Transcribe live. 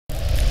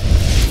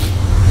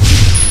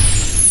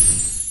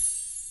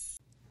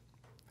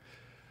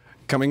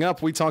Coming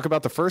up, we talk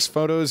about the first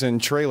photos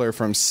and trailer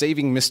from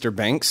Saving Mr.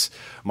 Banks.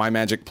 My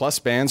Magic Plus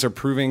bands are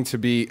proving to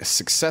be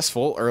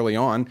successful early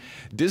on.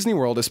 Disney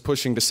World is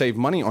pushing to save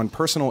money on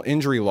personal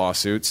injury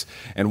lawsuits.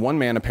 And one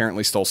man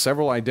apparently stole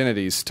several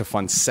identities to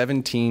fund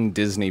 17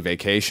 Disney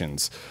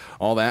vacations.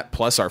 All that,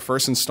 plus our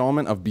first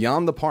installment of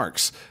Beyond the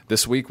Parks.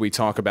 This week, we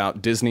talk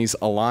about Disney's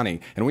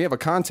Alani. And we have a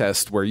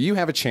contest where you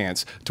have a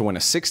chance to win a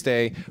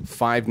 6-day,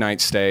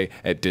 5-night stay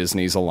at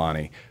Disney's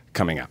Alani.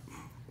 Coming up.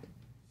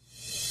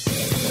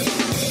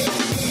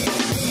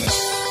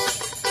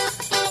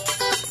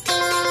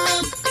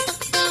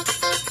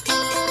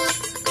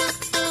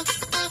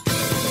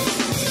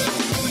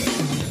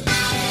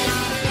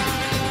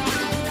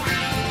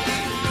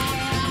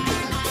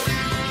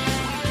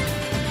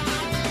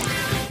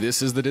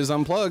 This is the Diz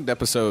Unplugged,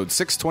 episode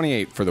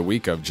 628 for the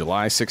week of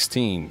July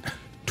 16,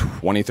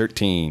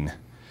 2013.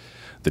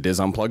 The Diz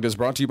Unplugged is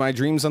brought to you by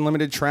Dreams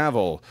Unlimited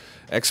Travel,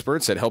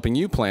 experts at helping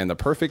you plan the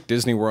perfect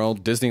Disney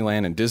World,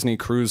 Disneyland, and Disney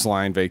Cruise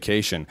Line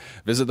vacation.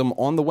 Visit them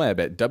on the web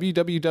at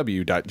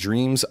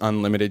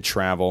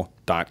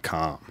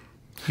www.dreamsunlimitedtravel.com.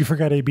 You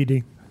forgot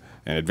ABD.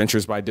 And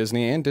Adventures by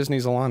Disney and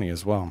Disney's Alani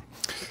as well.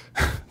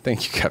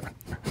 Thank you, Kevin.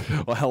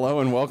 Well, hello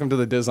and welcome to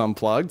the Diz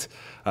Unplugged.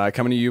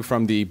 Coming to you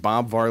from the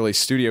Bob Varley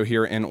studio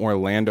here in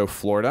Orlando,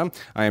 Florida.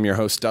 I am your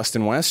host,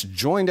 Dustin West,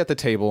 joined at the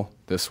table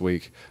this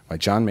week by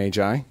John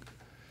Magi,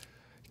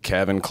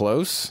 Kevin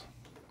Close,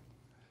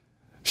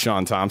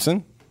 Sean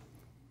Thompson,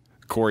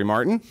 Corey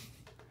Martin,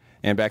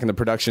 and back in the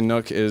production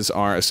nook is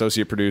our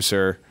associate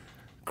producer,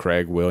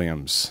 Craig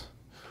Williams.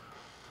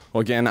 Well,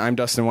 again, I'm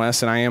Dustin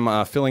West, and I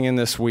am filling in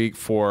this week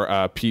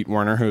for Pete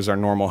Werner, who's our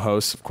normal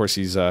host. Of course,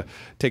 he's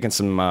taking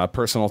some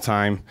personal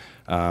time,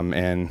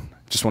 and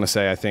just want to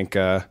say, I think,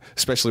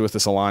 especially with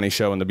this Alani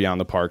show and the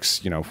Beyond the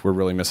Parks, we're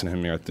really missing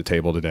him here at the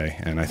table today,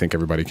 and I think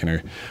everybody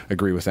can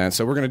agree with that.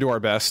 So we're going to do our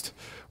best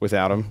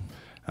without him,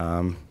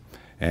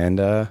 and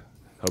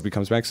hope he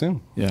comes back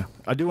soon. Yeah.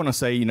 I do want to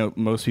say,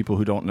 most people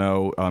who don't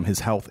know, his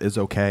health is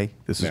okay.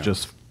 This is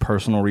just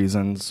personal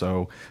reasons,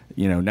 so,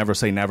 never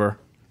say never.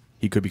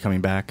 He could be coming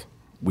back.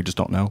 We just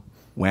don't know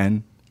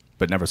when,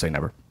 but never say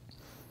never.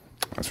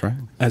 That's right.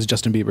 As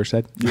Justin Bieber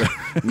said. Yeah.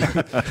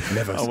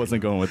 Never. I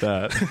wasn't going with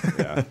that.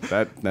 Yeah,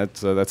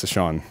 that's a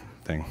Sean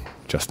thing.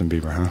 Justin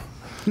Bieber, huh?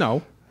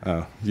 No.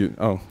 You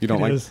don't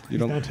like. He's You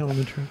don't. not telling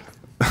the truth.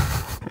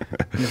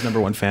 He's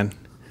number one fan.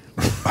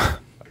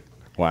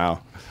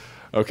 Wow.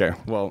 Okay.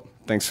 Well,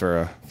 thanks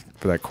for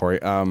that, Corey.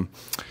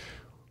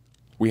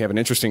 We have an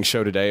interesting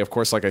show today. Of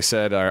course, like I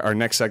said, our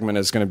next segment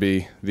is going to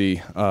be the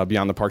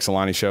Beyond the Parks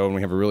Alani show, and we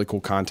have a really cool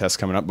contest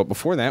coming up. But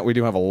before that, we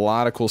do have a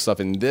lot of cool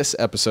stuff in this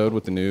episode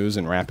with the news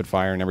and rapid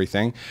fire and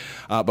everything.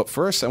 But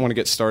first, I want to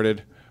get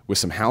started with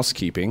some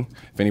housekeeping.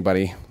 If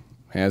anybody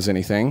has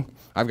anything,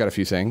 I've got a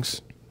few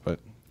things, but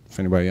if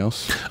anybody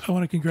else. I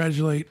want to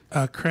congratulate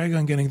Craig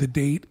on getting the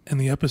date and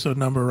the episode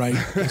number right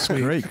this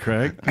week. Great,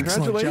 Craig.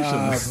 Excellent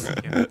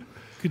Congratulations. job.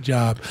 Good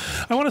job.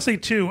 I want to say,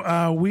 too,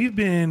 we've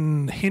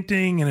been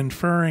hinting and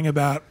inferring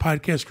about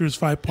Podcast Cruise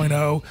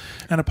 5.0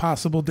 and a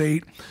possible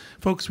date.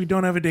 Folks, we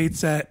don't have a date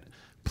set.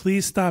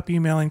 Please stop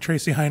emailing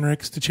Tracy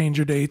Heinrichs to change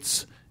your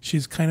dates.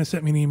 She's kind of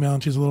sent me an email,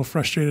 and she's a little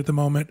frustrated at the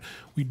moment.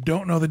 We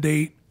don't know the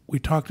date. We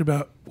talked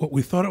about what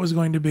we thought it was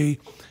going to be.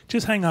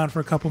 Just hang on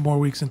for a couple more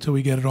weeks until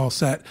we get it all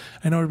set.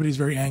 I know everybody's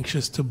very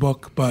anxious to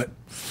book, but,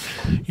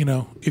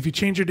 if you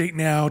change your date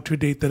now to a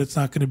date that it's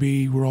not going to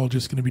be, we're all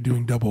just going to be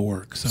doing double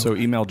work. So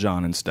email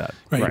John instead.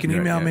 Right, you can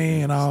email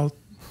me, and I'll,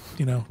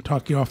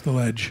 talk you off the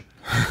ledge.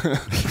 Take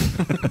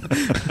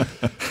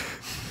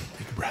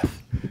a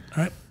breath.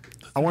 All right.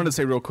 I wanted to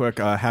say real quick,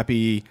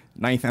 happy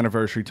 9th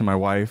anniversary to my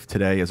wife.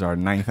 Today is our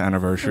 9th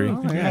anniversary.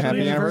 Oh, yeah,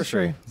 happy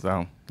anniversary.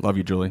 So, love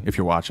you, Julie, if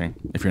you're watching.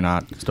 If you're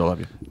not, still love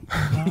you.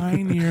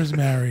 9 years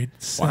married,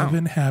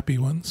 7 happy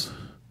ones.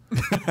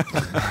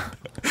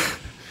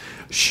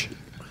 Shh.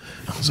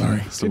 I'm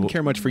sorry. Didn't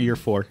care much for year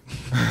 4. Got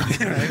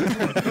a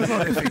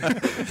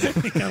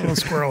little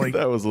squirrely.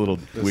 That was a little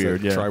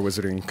weird, yeah.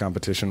 Tri-Wizarding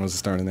competition was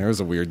starting there. It was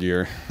a weird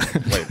year.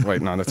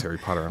 wait, no, that's Harry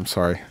Potter. I'm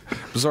sorry.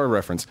 Bizarre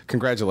reference.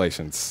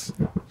 Congratulations.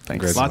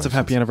 Thanks. Lots of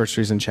happy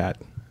anniversaries in chat.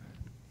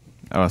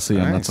 Oh, see you.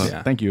 Nice.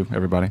 Yeah. Thank you,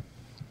 everybody.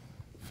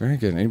 Very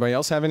good. Anybody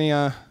else have any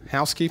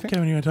housekeeping?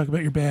 Kevin, you want to talk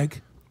about your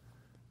bag?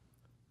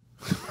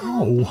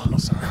 Oh, I'm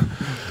sorry.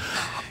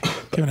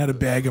 Kevin had a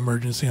bag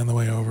emergency on the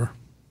way over.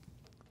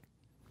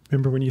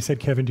 remember when you said,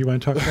 Kevin, do you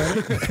want to talk about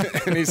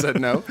it? And he said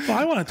no. Well,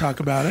 I want to talk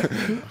about it.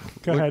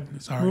 Go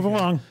ahead. Sorry, Move yeah.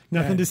 along.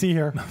 Nothing to see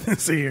here. Nothing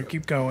to see here.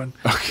 Keep going.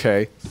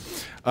 Okay.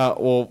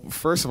 Well,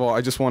 first of all, I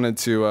just wanted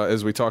to,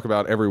 as we talk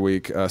about every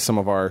week, some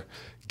of our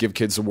Give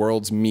Kids the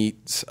World's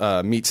meets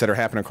that are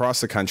happening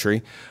across the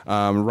country.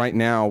 Right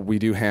now, we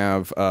do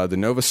have the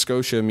Nova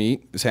Scotia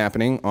meet is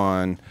happening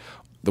on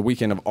the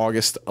weekend of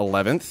August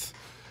 11th.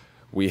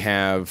 We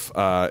have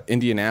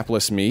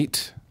Indianapolis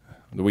meet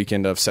the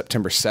weekend of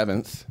September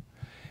 7th.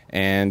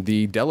 And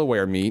the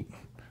Delaware meet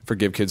for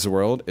Give Kids the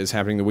World is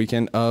happening the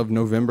weekend of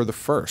November the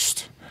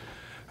 1st.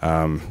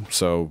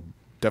 So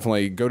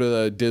definitely go to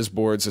the Diz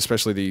boards,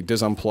 especially the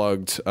Diz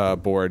Unplugged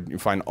board. You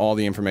find all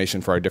the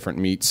information for our different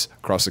meets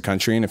across the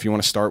country. And if you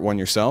want to start one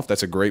yourself,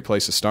 that's a great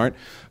place to start.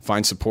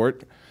 Find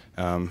support,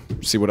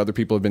 see what other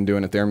people have been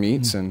doing at their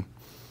meets, and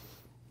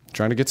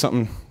trying to get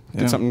something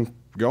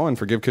going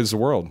for Give Kids the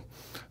World.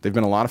 They've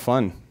been a lot of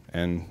fun,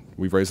 and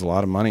we've raised a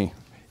lot of money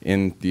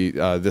in the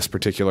this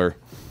particular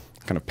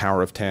kind of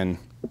Power of 10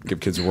 Give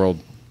Kids the World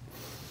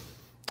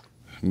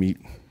meet.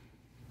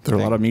 There are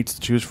a lot of meats to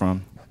choose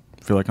from.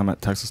 I feel like I'm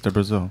at Texas to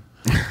Brazil.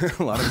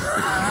 A lot of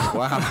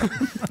wow.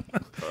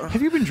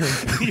 Have you been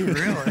drinking? You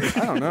really?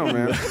 I don't know,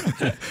 man.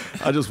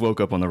 I just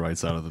woke up on the right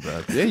side of the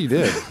bed. Yeah, you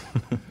did.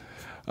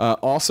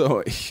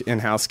 Also, in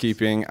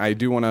housekeeping, I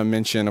do want to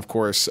mention, of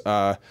course,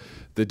 the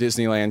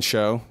Disneyland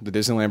show, the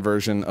Disneyland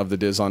version of the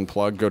Diz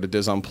Unplugged. Go to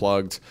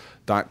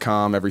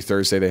DizUnplugged.com. Every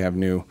Thursday they have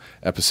new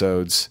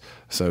episodes.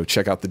 So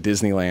check out the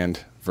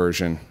Disneyland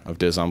version of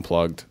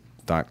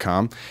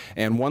DizUnplugged.com.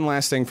 And one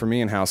last thing for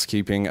me in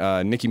housekeeping,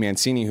 Nikki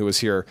Mancini, who was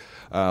here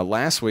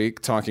last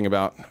week talking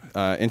about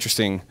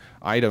interesting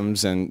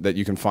items and that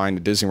you can find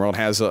at Disney World,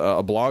 has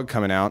a blog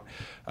coming out.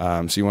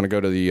 So you want to go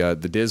to the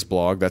Diz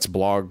blog. That's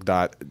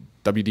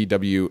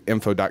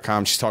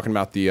blog.wdwinfo.com. She's talking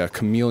about the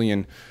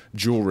chameleon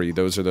jewelry.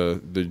 Those are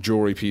the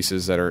jewelry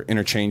pieces that are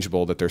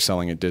interchangeable that they're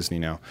selling at Disney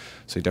now.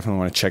 So you definitely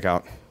want to check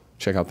out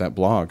that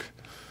blog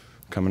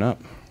coming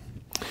up.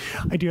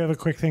 I do have a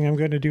quick thing. I'm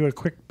going to do a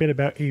quick bit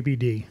about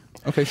ABD.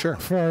 Okay, sure.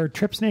 For our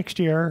trips next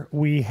year,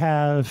 we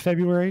have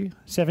February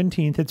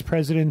 17th. It's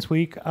President's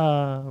Week.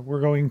 We're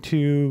going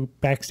to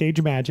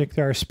Backstage Magic.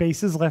 There are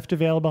spaces left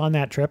available on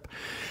that trip.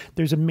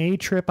 There's a May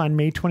trip on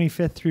May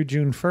 25th through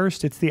June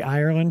 1st. It's the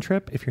Ireland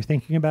trip. If you're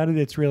thinking about it,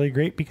 it's really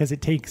great because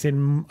it takes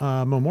in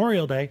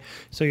Memorial Day,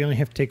 so you only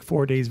have to take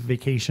 4 days of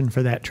vacation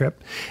for that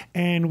trip.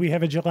 And we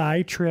have a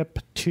July trip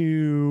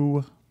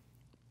to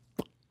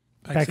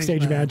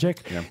Backstage Magic.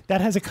 Yeah.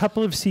 That has a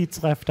couple of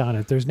seats left on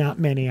it. There's not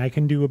many. I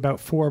can do about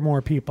 4 more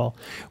people.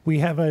 We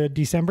have a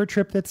December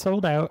trip that's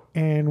sold out,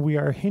 and we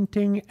are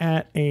hinting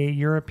at a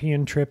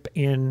European trip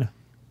in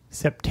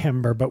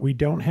September, but we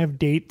don't have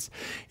dates.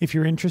 If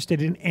you're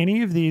interested in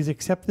any of these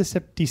except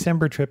the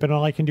December trip, and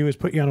all I can do is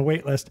put you on a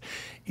wait list,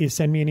 is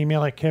send me an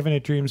email at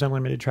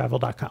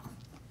kevin@dreamsunlimitedtravel.com.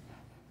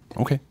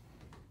 Okay.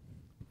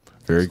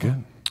 Very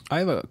good. I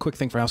have a quick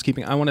thing for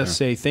housekeeping. I want to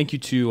say thank you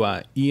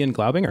to Ian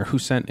Glaubinger, who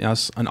sent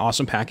us an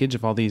awesome package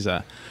of all these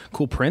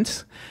cool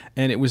prints.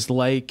 And it was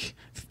like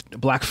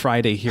Black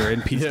Friday here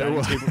in Pete's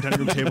dining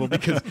room table,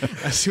 because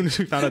as soon as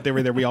we found out they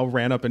were there, we all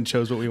ran up and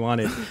chose what we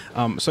wanted. So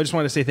I just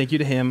wanted to say thank you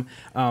to him.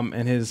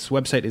 And his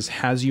website is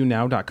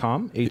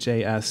hasunow.com,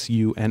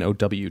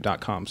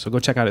 HASUNOW.com. So go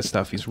check out his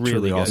stuff. He's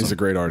really awesome. He's a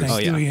great artist.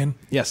 Thanks to Ian.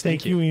 Yes,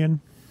 Thank you,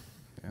 Ian.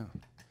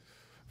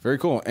 Very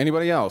cool.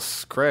 Anybody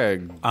else?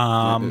 Craig?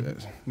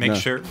 Make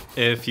sure,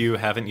 if you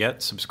haven't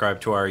yet,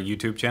 subscribe to our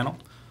YouTube channel.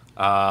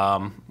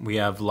 We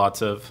have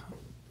lots of,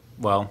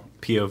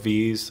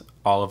 POVs.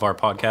 All of our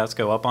podcasts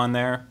go up on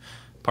there.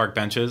 Park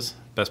benches,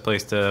 best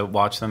place to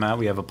watch them at.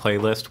 We have a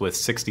playlist with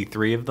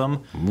 63 of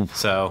them. Oof.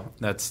 So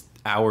that's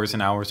hours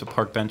and hours of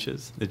park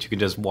benches that you can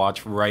just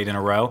watch right in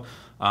a row.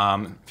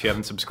 If you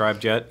haven't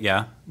subscribed yet,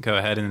 go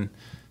ahead and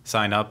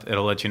sign up.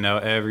 It'll let you know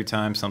every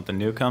time something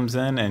new comes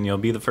in, and you'll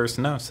be the first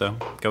to know. So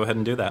go ahead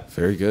and do that.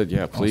 Very good.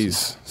 Yeah,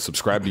 please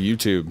subscribe to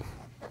YouTube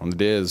on the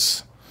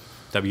Diz.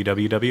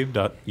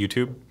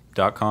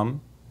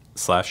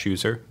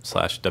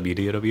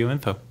 www.youtube.com/user/WDW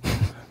info.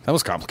 That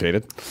was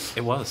complicated.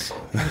 It was.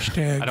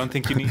 Hashtag I don't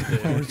think you need to.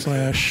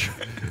 /:.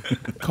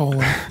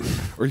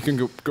 Or you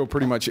can go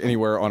pretty much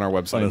anywhere on our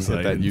website and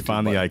hit that YouTube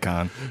find the button.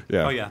 icon.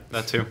 Yeah. Oh, yeah,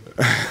 that too.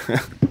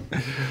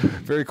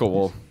 Very cool.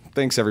 Well,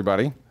 thanks,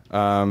 everybody.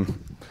 I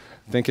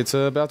think it's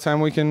about time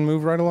we can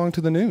move right along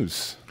to the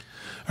news.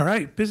 All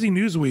right, busy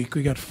news week.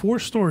 We got 4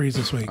 stories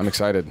this week. I'm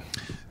excited.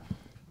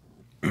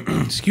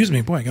 Excuse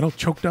me, boy, I got all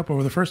choked up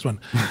over the first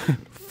one.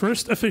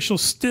 First official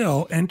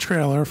still and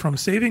trailer from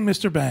Saving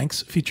Mr.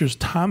 Banks features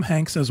Tom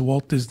Hanks as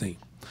Walt Disney.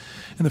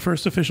 In the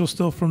first official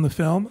still from the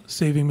film,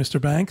 Saving Mr.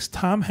 Banks,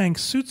 Tom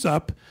Hanks suits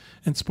up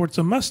and sports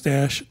a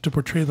mustache to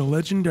portray the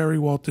legendary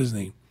Walt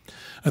Disney.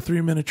 A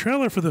 3-minute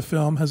trailer for the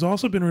film has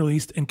also been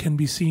released and can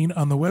be seen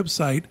on the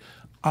website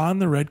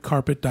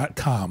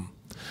ontheredcarpet.com.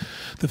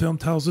 The film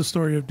tells the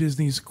story of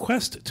Disney's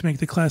quest to make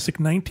the classic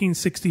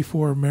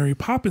 1964 Mary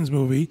Poppins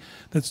movie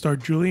that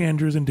starred Julie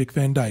Andrews and Dick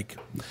Van Dyke.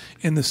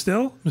 In the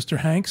still, Mr.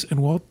 Hanks and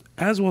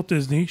Walt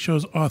Disney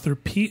shows author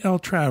P.L.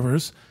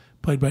 Travers,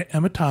 played by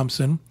Emma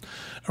Thompson,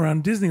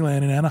 around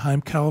Disneyland in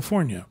Anaheim,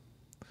 California.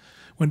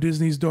 When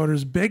Disney's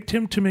daughters begged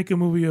him to make a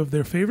movie of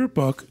their favorite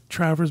book,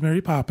 Travers'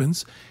 Mary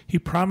Poppins, he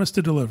promised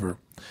to deliver.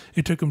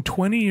 It took him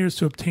 20 years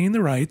to obtain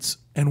the rights,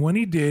 and when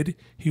he did,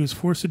 he was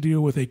forced to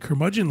deal with a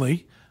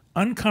curmudgeonly,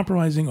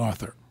 uncompromising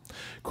author.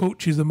 Quote,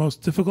 "She's the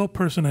most difficult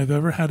person I've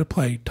ever had to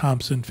play,"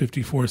 Thompson,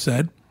 54,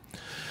 said.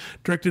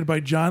 Directed by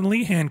John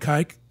Lee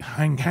Hancock.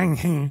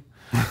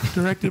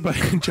 Directed by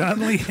John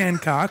Lee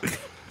Hancock.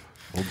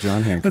 Old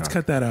John Hancock. Let's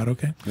cut that out,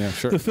 okay? Yeah,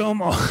 sure. The film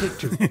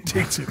The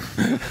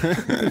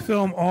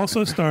film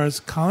also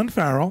stars Colin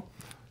Farrell,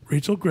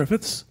 Rachel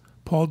Griffiths,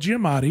 Paul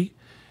Giamatti,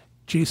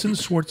 Jason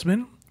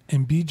Schwartzman,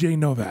 and B.J.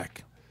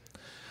 Novak.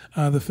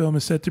 The film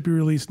is set to be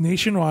released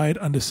nationwide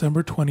on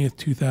December 20th,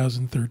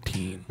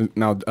 2013.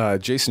 Now,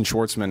 Jason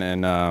Schwartzman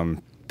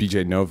and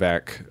B.J.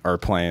 Novak are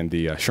playing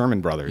the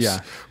Sherman brothers. Yeah.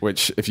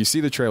 Which, if you see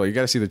the trailer, you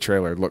got to see the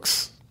trailer. It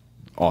looks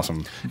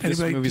awesome.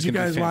 Anybody, movie's did you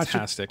gonna be guys watch it?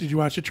 fantastic. Did you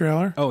watch the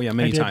trailer? Oh yeah,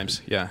 many I did.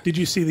 times. Yeah. Did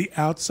you see the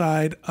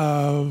outside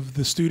of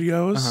the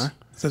studios?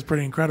 That's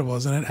pretty incredible,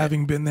 isn't it?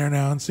 Having been there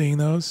now and seeing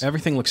those.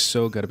 Everything looks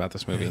so good about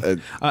this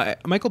movie.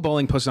 Michael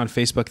Bowling posted on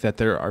Facebook that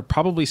there are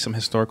probably some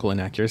historical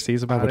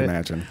inaccuracies about I would it.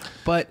 imagine.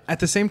 But at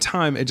the same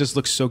time, it just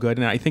looks so good.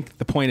 And I think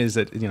the point is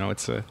that,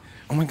 it's a...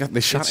 Oh my God, they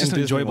shot It's just in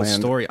an enjoyable Disneyland.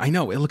 story. I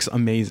know. It looks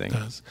amazing. It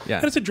does. Yeah.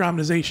 And it's a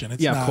dramatization.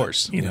 It's Yeah, of not,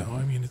 course. I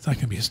mean, it's not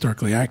going to be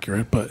historically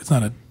accurate, but it's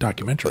not a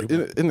documentary.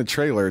 In the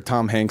trailer,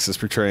 Tom Hanks is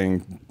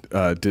portraying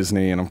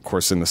Disney, and of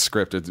course in the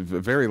script, it's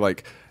very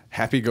like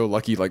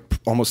happy-go-lucky, like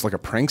almost like a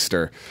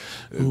prankster.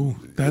 Ooh,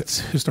 that's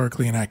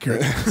historically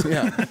inaccurate.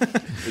 Yeah,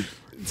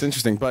 it's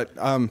interesting, but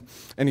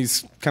and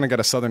he's kind of got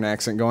a southern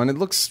accent going. It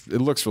looks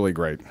really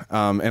great,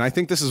 and I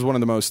think this is one of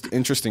the most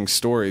interesting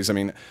stories. I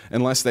mean,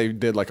 unless they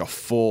did like a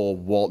full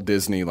Walt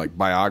Disney like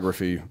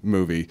biography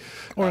movie,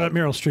 Or let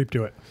Meryl Streep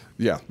do it.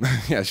 yeah,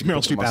 yeah, she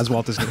Meryl Streep as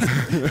Walt Disney.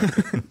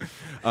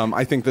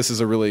 I think this is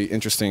a really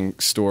interesting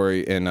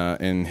story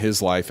in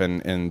his life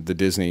and the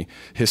Disney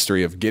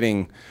history of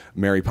getting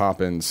Mary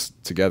Poppins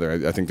together.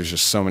 I think there's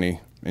just so many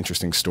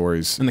interesting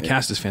stories. And the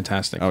cast is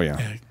fantastic. Oh yeah.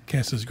 Yeah,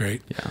 cast is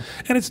great. Yeah.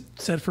 And it's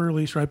set for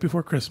release right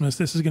before Christmas.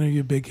 This is going to be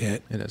a big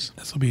hit. It is.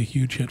 This will be a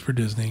huge hit for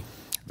Disney.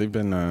 They've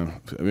been, I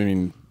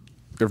mean,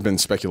 there have been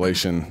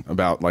speculation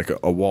about like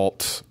a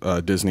Walt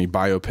Disney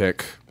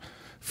biopic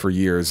for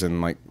years,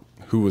 and like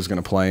who was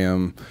going to play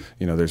him.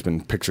 There's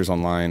been pictures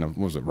online of,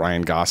 what was it,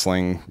 Ryan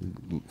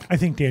Gosling, I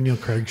think Daniel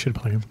Craig should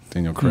play him.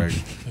 Daniel Craig. I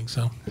think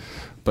so.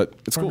 But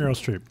it's Or cool. Meryl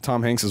Streep.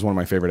 Tom Hanks is one of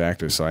my favorite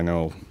actors, so I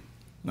know.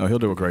 No, he'll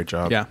do a great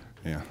job. Yeah.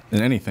 Yeah.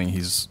 In anything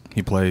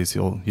he plays,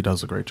 he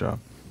does a great job.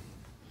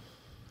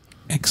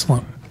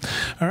 Excellent.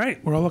 All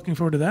right. We're all looking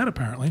forward to that,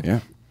 apparently. Yeah.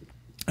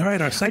 All right.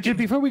 Our Actually, second.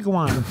 before we go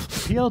on,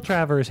 P.L.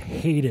 Travers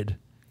hated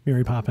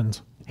Mary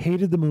Poppins.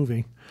 Hated the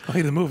movie. Oh,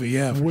 hey, the movie.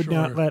 Yeah. For Would sure.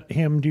 not let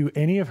him do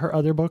any of her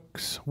other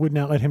books. Would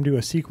not let him do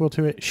a sequel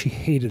to it. She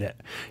hated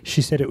it.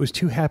 She said it was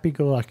too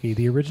happy-go-lucky.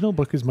 The original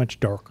book is much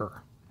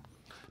darker.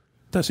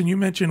 Dustin, you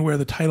mentioned where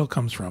the title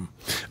comes from.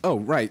 Oh,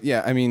 right.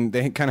 Yeah. I mean,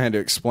 they kind of had to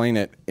explain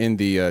it in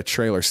the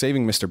trailer.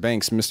 Saving Mr.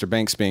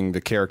 Banks being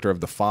the character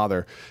of the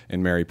father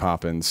in Mary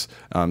Poppins.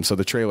 So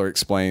the trailer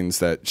explains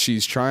that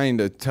she's trying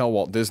to tell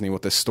Walt Disney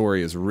what this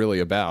story is really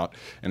about.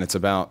 And it's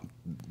about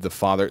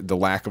the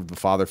lack of the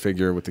father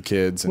figure with the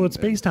kids. Well, it's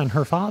based on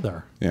her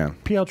father. Yeah.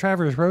 P.L.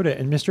 Travers wrote it,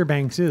 and Mr.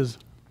 Banks is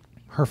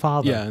her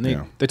father. Yeah, and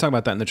they talk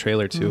about that in the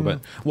trailer too.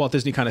 But Walt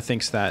Disney kind of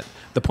thinks that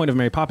the point of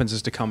Mary Poppins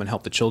is to come and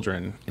help the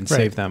children and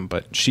save them.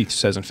 But she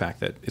says, in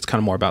fact, that it's kind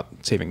of more about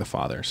saving the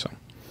father. So,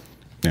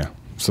 Yeah.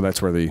 So that's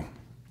where the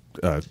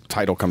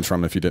title comes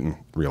from, if you didn't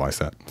realize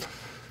that.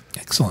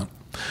 Excellent.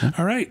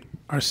 All right.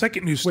 Our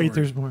second news story. Wait,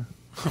 there's more.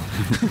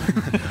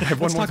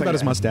 let's talk about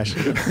his mustache.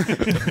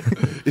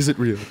 Is it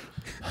real?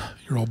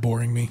 You're all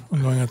boring me.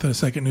 I'm going on to the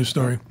second news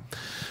story.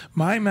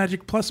 My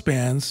Magic Plus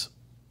bands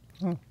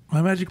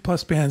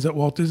at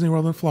Walt Disney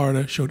World in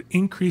Florida showed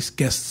increased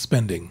guest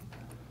spending.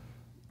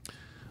 I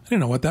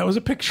didn't know what that was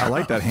a picture I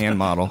like that hand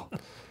model.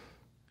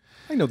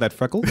 I know that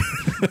freckle.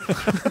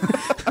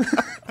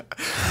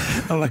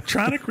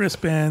 Electronic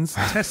wristbands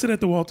tested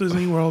at the Walt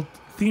Disney World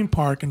theme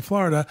park in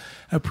Florida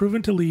have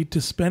proven to lead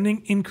to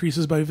spending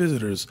increases by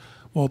visitors,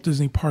 Walt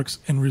Disney Parks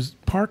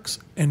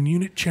and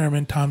Unit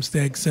Chairman Tom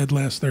Stagg said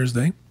last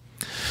Thursday.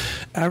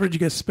 Average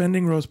guest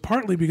spending rose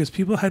partly because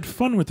people had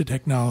fun with the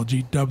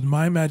technology, dubbed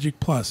My Magic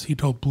Plus, he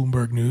told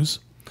Bloomberg News.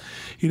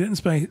 He didn't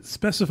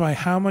specify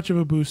how much of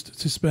a boost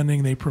to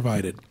spending they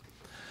provided.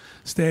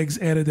 Staggs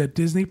added that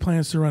Disney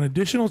plans to run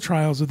additional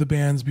trials of the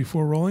bands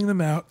before rolling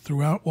them out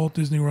throughout Walt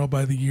Disney World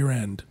by the year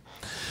end.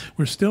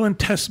 We're still in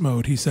test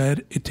mode, he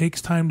said. It takes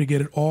time to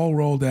get it all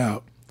rolled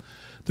out.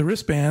 The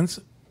wristbands,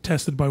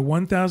 tested by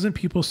 1,000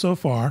 people so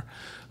far,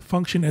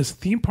 function as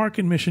theme park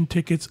admission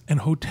tickets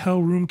and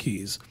hotel room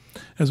keys,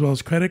 as well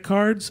as credit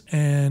cards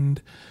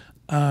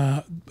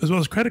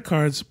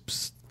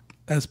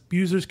as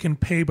users can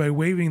pay by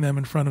waving them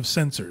in front of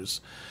sensors.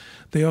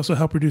 They also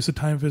help reduce the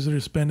time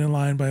visitors spend in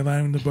line by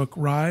allowing them to book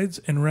rides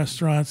and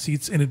restaurant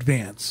seats in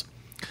advance.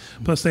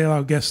 Plus, they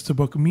allow guests to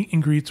book meet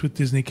and greets with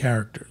Disney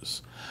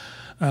characters.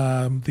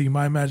 The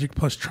My Magic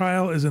Plus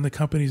trial is in the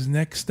company's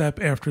next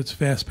step after its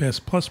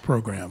FastPass Plus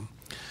program.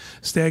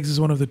 Staggs is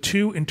one of the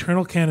two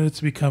internal candidates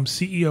to become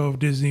CEO of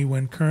Disney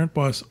when current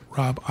boss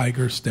Rob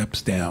Iger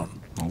steps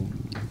down.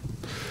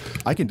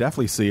 I can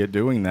definitely see it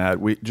doing that.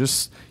 We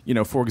just,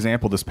 for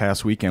example, this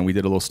past weekend, we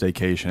did a little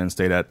staycation and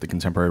stayed at the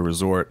Contemporary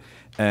Resort.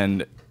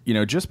 And,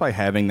 just by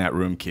having that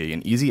room key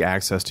and easy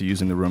access to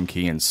using the room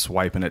key and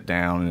swiping it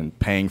down and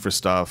paying for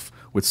stuff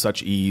with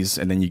such ease,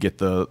 and then you get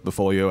the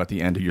folio at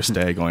the end of your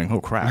stay going, oh,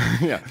 crap.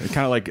 Yeah.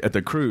 Kind of like at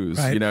the cruise,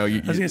 Right. I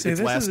was gonna say, it's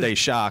this last is- day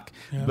shock.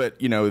 Yeah. But,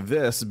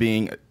 this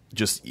being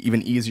just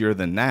even easier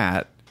than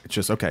that. It's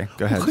just, okay,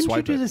 go ahead, Couldn't you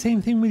swipe do it. the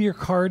same thing with your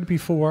card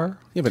before?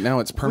 Yeah, but now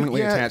it's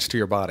permanently attached to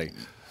your body.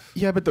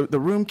 Yeah, but the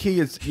room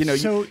key is,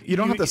 So you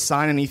don't have to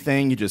sign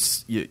anything. You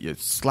just you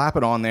slap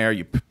it on there,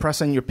 you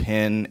press in your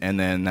PIN, and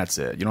then that's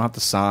it. You don't have to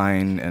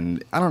sign,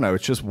 and I don't know.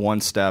 It's just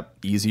one step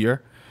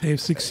easier. They've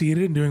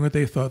succeeded in doing what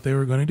they thought they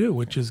were going to do,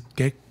 which is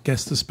get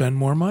guests to spend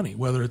more money,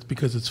 whether it's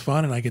because it's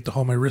fun and I get to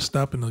hold my wrist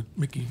up and the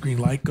Mickey green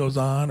light goes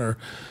on or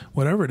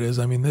whatever it is.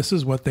 I mean, this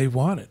is what they've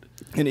wanted.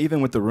 And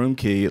even with the room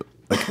key,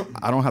 like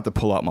I don't have to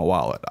pull out my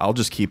wallet. I'll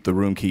just keep the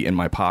room key in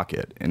my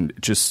pocket and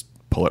just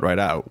pull it right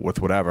out with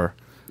whatever.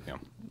 Yeah.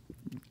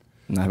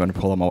 Not having to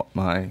pull out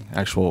my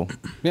actual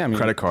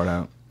credit card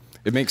out.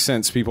 It makes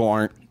sense. People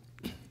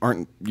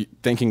aren't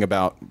thinking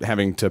about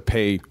having to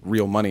pay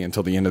real money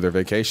until the end of their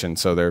vacation,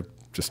 so they're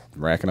just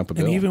racking up a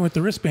bill. And even with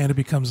the wristband, it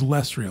becomes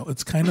less real.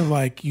 It's kind of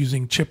like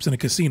using chips in a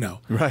casino.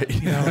 Right.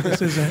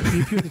 This isn't.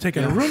 If you have to take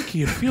out a room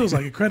key, it feels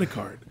like a credit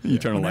card. You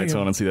turn the lights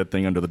on and see that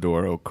thing under the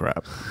door. Oh,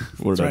 crap.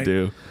 What did I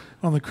do?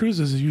 On the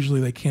cruises,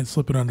 usually they can't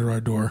slip it under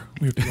our door.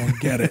 We have to go and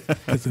get it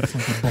because it's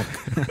like a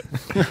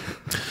book.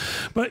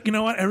 But you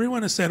know what?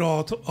 Everyone has said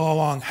all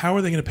along, how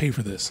are they going to pay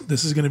for this?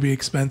 This is going to be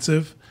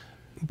expensive.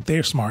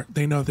 They're smart.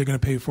 They know they're going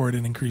to pay for it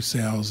in increased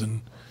sales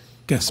and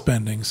guest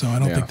spending. So I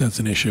don't think that's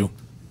an issue.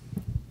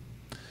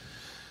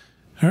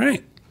 All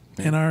right.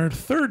 And our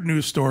third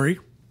news story,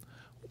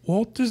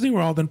 Walt Disney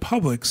World and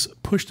Publix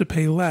push to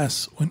pay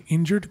less when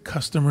injured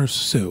customers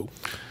sue.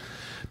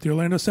 The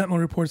Orlando Sentinel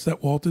reports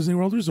that Walt Disney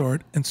World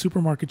Resort and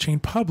supermarket chain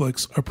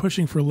Publix are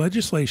pushing for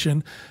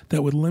legislation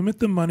that would limit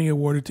the money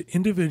awarded to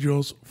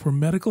individuals for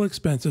medical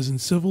expenses in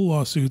civil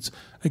lawsuits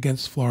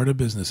against Florida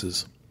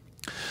businesses.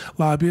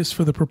 Lobbyists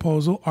for the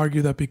proposal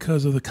argue that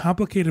because of the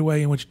complicated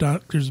way in which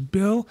doctors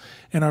bill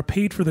and are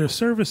paid for their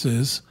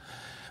services,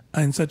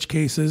 in such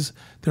cases,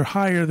 they're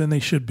higher than they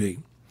should be.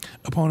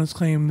 Opponents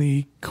claim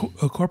the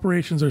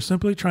corporations are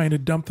simply trying to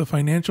dump the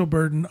financial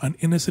burden on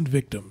innocent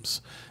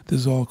victims.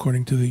 This is all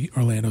according to the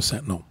Orlando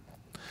Sentinel.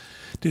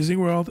 Disney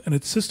World and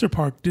its sister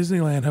park,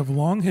 Disneyland, have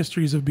long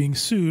histories of being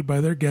sued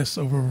by their guests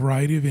over a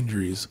variety of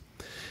injuries,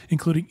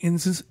 including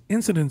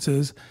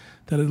incidences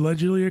that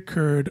allegedly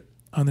occurred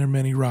on their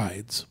many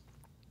rides.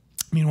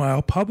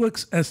 Meanwhile,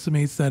 Publix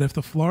estimates that if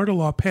the Florida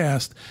law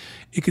passed,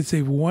 it could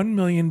save $1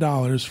 million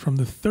from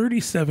the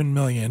 $37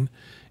 million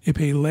it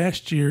paid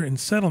last year in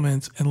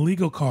settlements and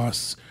legal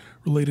costs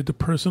related to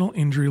personal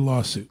injury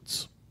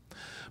lawsuits.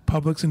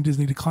 Publix and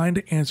Disney declined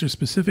to answer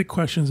specific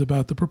questions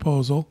about the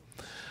proposal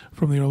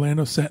from the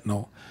Orlando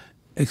Sentinel,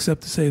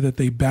 except to say that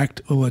they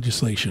backed the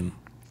legislation.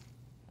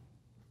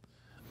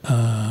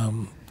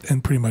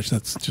 And pretty much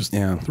that's just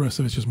the rest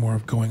of it's just more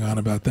of going on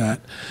about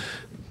that.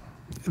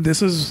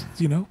 This is,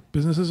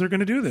 businesses are going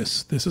to do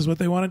this. This is what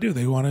they want to do.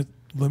 They want to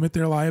limit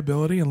their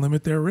liability and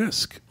limit their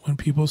risk when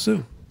people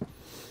sue.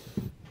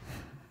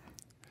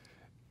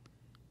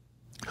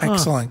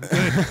 Excellent.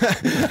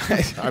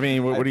 I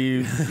mean, what do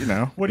you,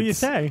 What do you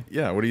say?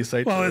 Yeah, what do you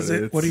say? Well,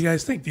 what do you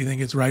guys think? Do you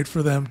think it's right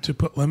for them to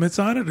put limits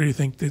on it, or do you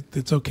think that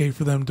it's okay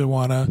for them to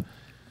want to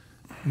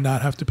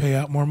not have to pay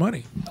out more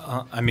money?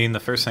 I mean, the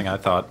first thing I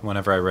thought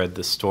whenever I read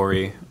this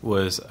story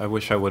was, I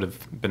wish I would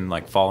have been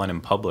falling in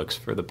Publix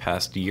for the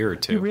past year or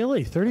two.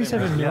 Really?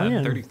 $37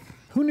 million?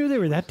 Who knew they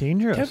were that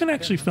dangerous? Kevin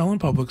actually fell in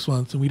Publix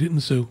once, and we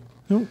didn't sue.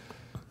 Nope.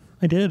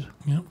 I did.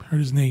 Yep, hurt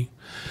his knee.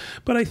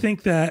 But I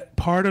think that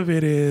part of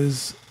it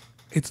is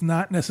it's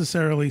not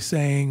necessarily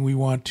saying we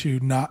want to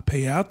not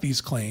pay out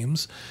these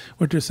claims.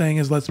 What they're saying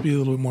is let's be a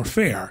little bit more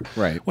fair.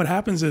 Right. What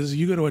happens is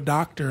you go to a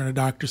doctor and a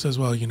doctor says,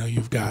 well,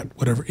 you've got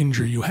whatever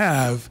injury you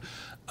have.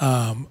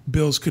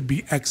 Bills could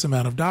be X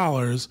amount of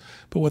dollars,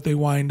 but what they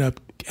wind up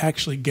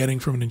actually getting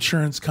from an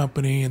insurance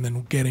company and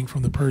then getting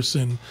from the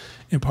person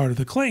in part of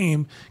the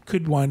claim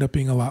could wind up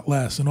being a lot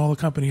less. And all the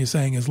company is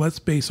saying is let's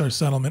base our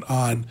settlement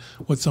on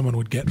what someone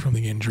would get from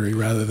the injury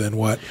rather than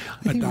what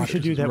I think we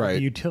should do that with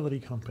the utility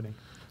company.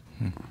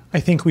 I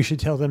think we should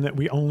tell them that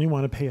we only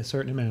want to pay a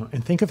certain amount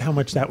and think of how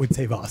much that would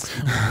save us.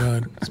 Oh my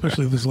God.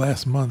 Especially this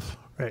last month.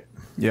 Right.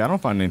 Yeah, I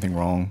don't find anything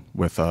wrong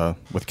with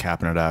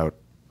capping it out.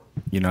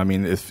 I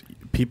mean, if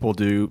people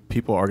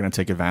are going to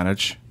take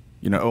advantage.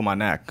 Oh, my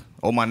neck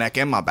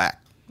and my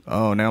back.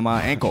 Oh, now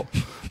my ankle.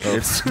 I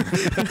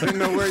didn't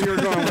know where you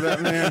were going with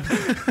that, man.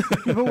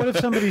 Yeah, but what if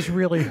somebody's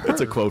really hurt? That's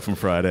a quote from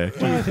Friday.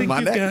 Well, I think my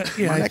neck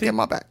and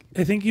my back.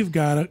 I think you've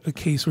got a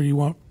case where you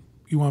want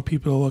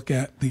people to look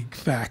at the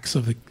facts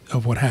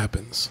of what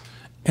happens,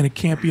 and it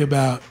can't be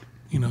about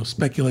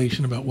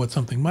speculation about what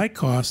something might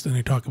cost, and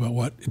they talk about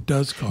what it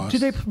does cost. Do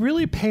they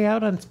really pay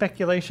out on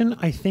speculation?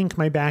 I think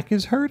my back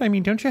is hurt. I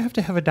mean, don't you have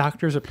to have a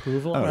doctor's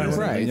approval?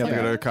 Right. You have to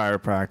go to a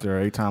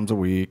chiropractor 8 times a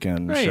week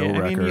and show records.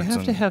 I mean, you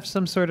have to have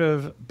some sort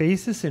of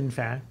basis in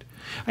fact.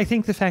 I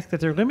think the fact that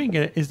they're limiting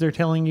it is they're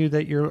telling you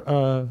that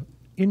your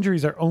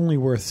injuries are only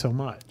worth so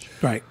much.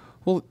 Right.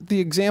 Well,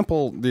 the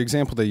example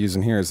they use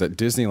in here is that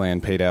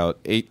Disneyland paid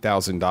out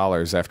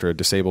 $8,000 after a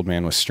disabled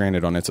man was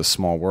stranded on It's a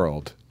Small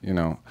World.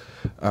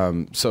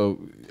 So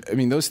I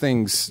mean, those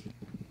things.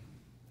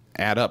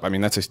 add up. I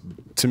mean,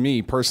 to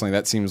me personally,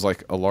 that seems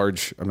like a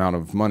large amount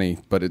of money,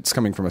 but it's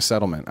coming from a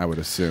settlement, I would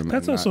assume.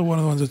 That's also one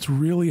of the ones that's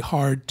really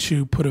hard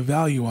to put a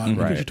value on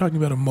because you're talking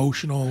about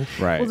emotional,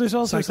 right? Well, there's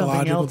also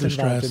something else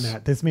distress. involved in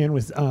that. This man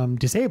was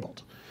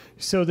disabled.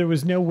 So there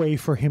was no way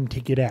for him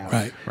to get out.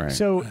 Right.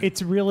 So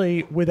it's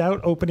really,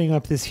 without opening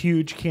up this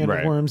huge can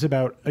of worms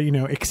about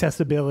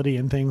accessibility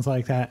and things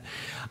like that,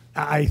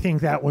 I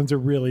think that one's a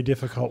really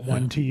difficult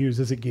one to use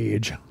as a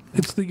gauge.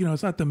 It's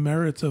it's not the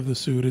merits of the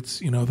suit. It's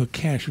the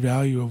cash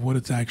value of what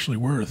it's actually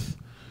worth.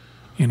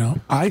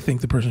 I think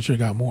the person should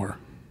have got more.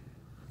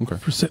 Okay.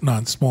 For sitting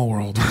on Small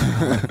World.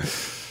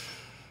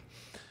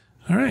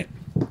 All right.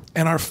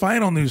 And our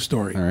final news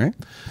story. All right.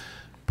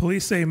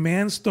 Police say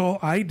man stole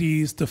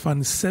IDs to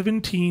fund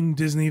 17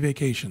 Disney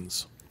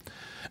vacations.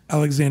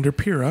 Alexander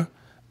Pira,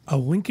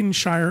 of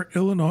Lincolnshire,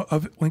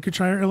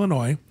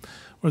 Illinois,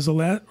 was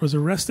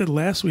arrested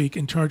last week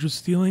and charged with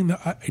stealing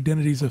the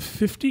identities of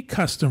 50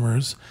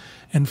 customers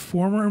and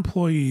former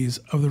employees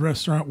of the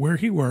restaurant where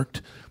he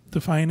worked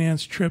to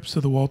finance trips to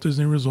the Walt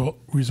Disney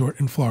Resort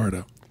in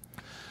Florida.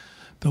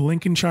 The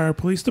Lincolnshire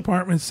Police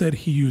Department said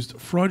he used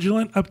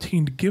fraudulent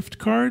obtained gift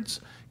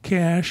cards,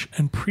 cash,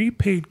 and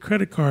prepaid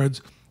credit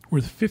cards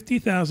worth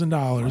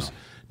 $50,000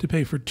 to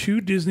pay for 2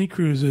 Disney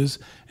cruises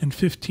and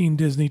 15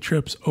 Disney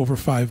trips over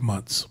 5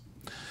 months.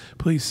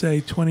 Police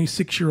say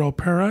 26-year-old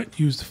Pera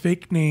used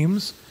fake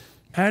names,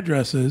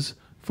 addresses,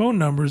 phone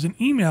numbers, and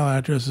email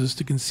addresses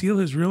to conceal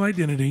his real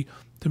identity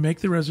to make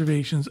the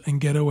reservations and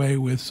get away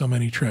with so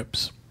many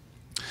trips.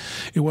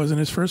 It wasn't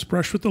his first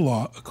brush with the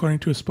law. According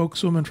to a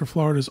spokeswoman for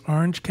Florida's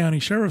Orange County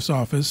Sheriff's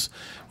Office,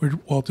 where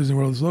Walt Disney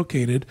World is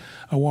located,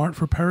 a warrant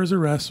for Pera's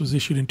arrest was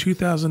issued in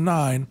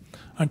 2009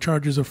 on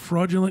charges of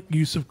fraudulent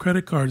use of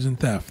credit cards and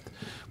theft.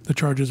 The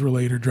charges were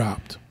later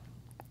dropped.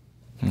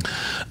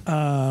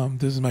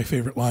 This is my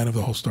favorite line of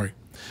the whole story.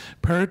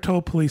 Pera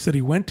told police that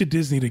he went to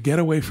Disney to get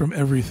away from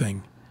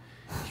everything.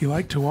 He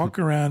liked to walk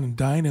around and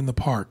dine in the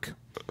park.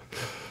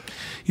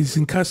 He's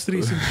in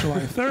custody since July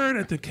 3rd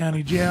at the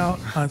county jail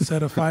on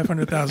set of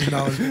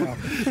 $500,000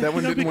 bail. That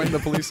one didn't win the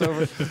police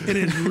over? It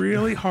is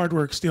really hard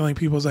work stealing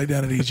people's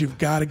identities. You've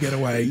got to get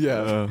away.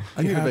 Yeah.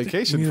 I need a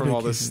vacation from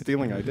all this vacation.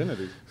 stealing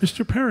identity.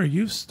 Mr. Pera,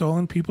 you've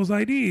stolen people's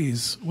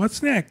IDs.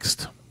 What's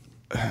next?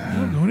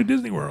 Going to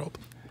Disney World.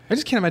 I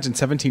just can't imagine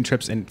 17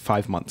 trips in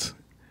 5 months.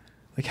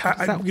 Like how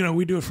does that...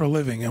 we do it for a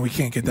living, and we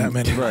can't get that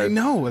many. Right.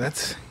 No,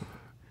 that's...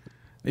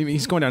 Maybe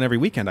he's going down every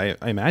weekend, I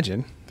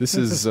imagine. This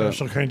That's is a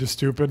special kind of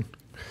stupid.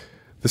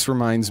 This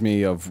reminds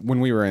me of when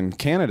we were in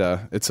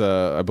Canada.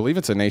 I believe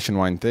it's a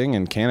nationwide thing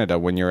in Canada.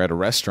 When you're at a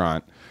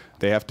restaurant,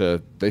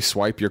 they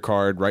swipe your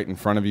card right in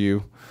front of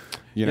you.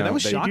 That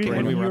was shocking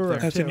when we were up there.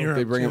 That's in Europe,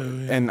 They bring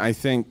too, and I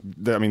think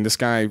this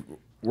guy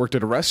worked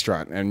at a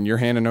restaurant, and you're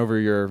handing over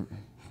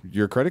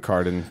your credit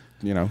card, and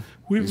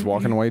he's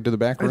walking away to the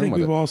back room. I think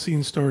with we've all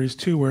seen stories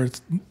too where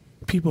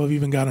people have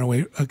even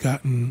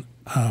gotten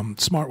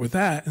smart with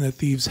that, and the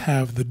thieves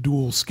have the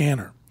dual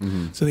scanner.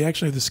 Mm-hmm. So they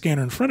actually have the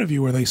scanner in front of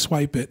you where they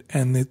swipe it,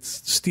 and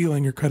it's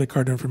stealing your credit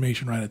card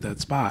information right at that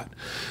spot.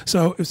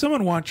 So if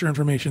someone wants your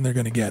information, they're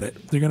going to get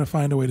it. They're going to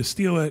find a way to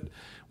steal it,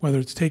 whether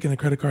it's taking the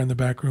credit card in the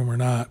back room or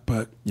not.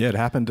 But yeah, it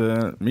happened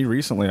to me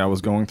recently. I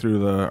was going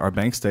through our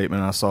bank statement,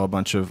 and I saw a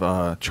bunch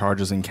of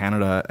charges in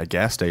Canada at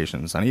gas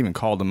stations. I even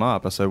called them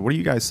up. I said, "What do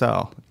you guys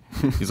sell?"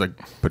 He's like,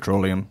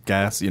 "Petroleum,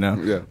 gas,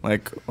 Yeah.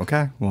 Like,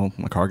 okay, well,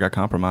 my car got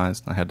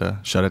compromised. I had to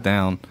shut it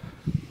down.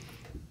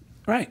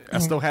 right, I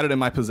still had it in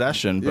my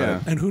possession, but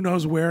Yeah. and who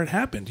knows where it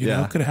happened? You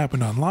know, it could have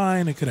happened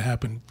online. It could have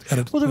happened at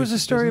a Well, there was a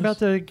place of story business.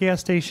 about the gas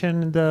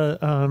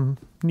station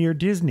near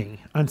Disney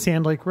on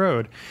Sand Lake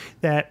Road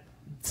that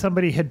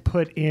somebody had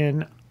put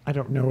in. I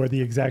don't know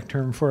the exact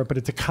term for it, but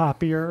it's a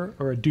copier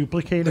or a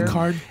duplicator. The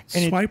card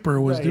And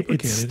swiper was It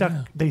duplicated. stuck,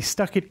 yeah. They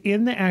stuck it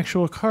in the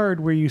actual card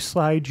where you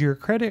slide your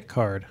credit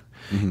card.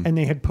 Mm-hmm. And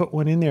they had put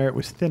one in there. It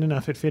was thin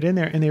enough it fit in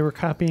there, and they were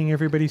copying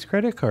everybody's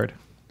credit card.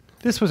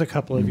 This was a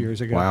couple of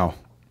years ago. Wow.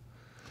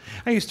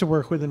 I used to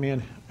work with a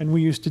man, and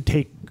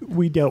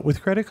we dealt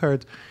with credit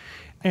cards.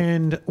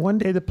 And one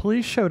day the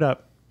police showed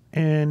up,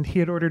 and he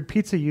had ordered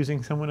pizza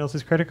using someone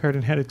else's credit card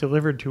and had it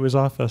delivered to his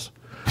office.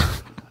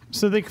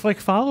 So they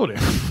followed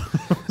him.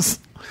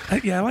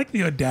 I like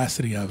the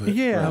audacity of it.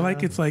 Yeah. I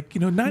like it's like,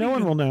 not No even,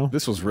 one will know.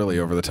 This was really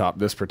over the top.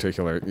 This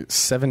particular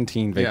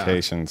 17 Yeah.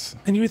 vacations.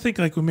 And you would think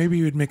maybe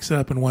you would mix it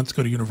up and once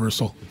go to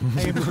Universal.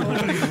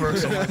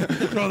 Universal.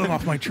 Throw them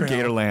off my trail.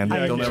 Gatorland,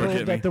 I'm they'll never told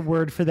get that me. the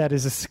word for that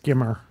is a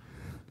skimmer.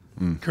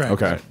 Correct.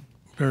 Okay.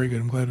 Very good.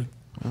 I'm glad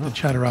the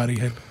Chatterati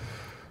had.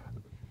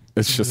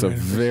 It's just a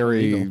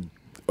very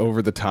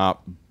over the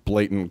top,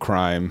 blatant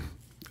crime,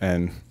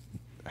 and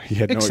he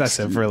had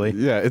Excessive, no really.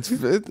 Yeah, it's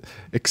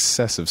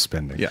excessive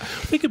spending. Yeah.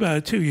 Think about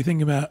it too. You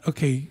think about,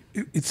 okay,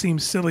 it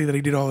seems silly that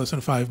he did all this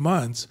in 5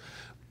 months,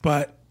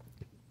 but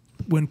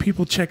when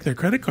people check their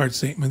credit card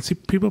statements,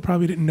 people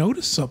probably didn't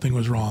notice something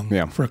was wrong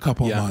for a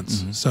couple of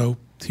months. Mm-hmm. So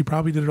he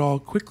probably did it all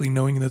quickly,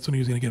 knowing that's when he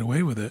was going to get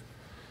away with it.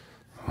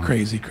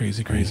 Crazy,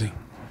 crazy, crazy.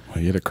 Well,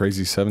 you had a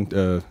crazy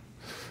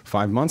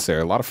 5 months there.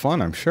 A lot of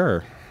fun, I'm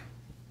sure.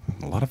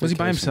 A lot of Was he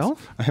by vacations.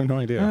 himself? I have no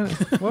idea.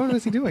 What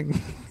was he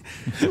doing?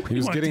 He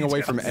was want getting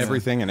away from details.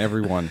 everything and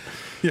everyone.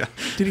 Yeah.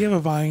 Did he have a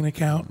Vine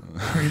account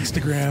or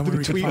Instagram? where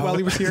we could Tweet follow while he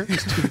him? was here?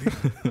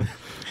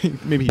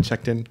 Maybe he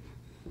checked in.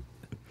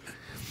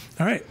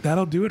 All right,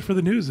 that'll do it for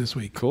the news this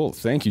week. Cool.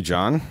 Thank you,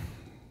 John.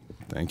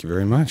 Thank you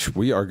very much.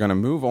 We are going to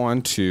move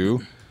on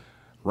to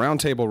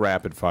Roundtable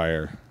Rapid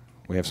Fire.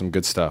 We have some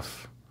good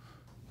stuff.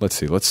 Let's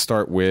see. Let's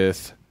start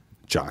with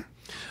John.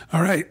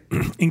 All right.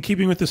 In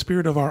keeping with the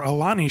spirit of our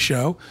Alani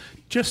show,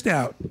 just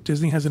out,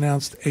 Disney has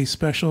announced a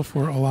special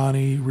for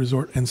Alani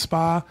Resort and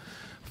Spa.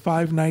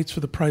 5 nights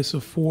for the price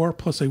of 4,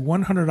 plus a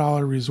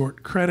 $100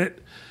 resort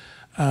credit.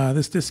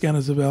 This discount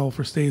is available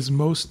for stays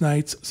most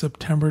nights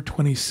September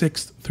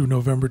 26th through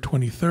November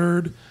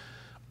 23rd,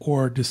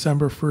 or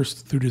December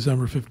 1st through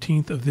December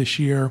 15th of this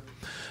year.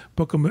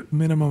 Book a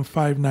minimum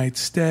 5-night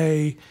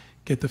stay,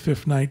 get the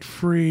 5th night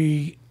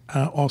free.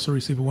 Also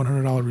receive a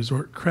 $100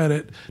 resort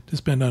credit to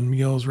spend on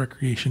meals,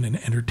 recreation, and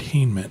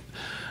entertainment.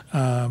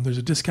 There's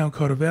a discount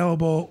code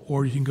available,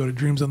 or you can go to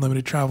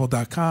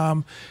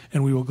dreamsunlimitedtravel.com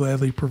and we will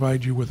gladly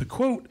provide you with a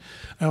quote.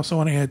 I also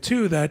want to add,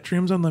 too, that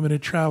Dreams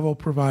Unlimited Travel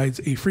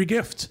provides a free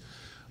gift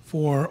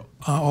for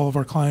all of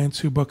our clients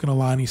who book an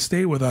Alani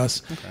stay with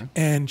us. Okay.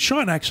 And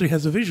Sean actually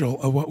has a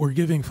visual of what we're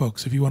giving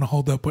folks. If you want to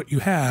hold up what you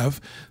have,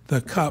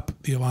 the cup,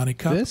 the Alani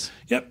cup. This?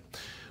 Yep.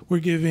 We're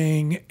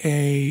giving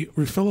a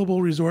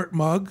refillable resort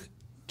mug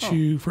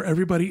for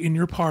everybody in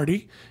your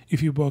party.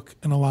 If you book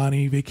an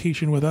Alani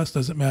vacation with us,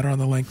 doesn't matter on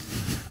the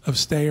length of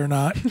stay or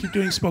not. Keep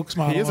doing spokes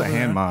model. He is a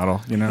hand model,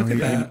 you know.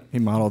 He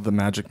modeled the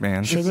Magic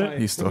Band.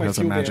 He still has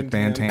a Magic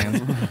Band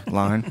tan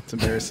line. It's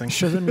embarrassing.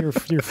 Show them your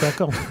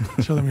freckle.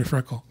 Show them your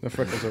freckle. The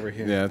freckle's over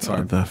here. Yeah, it's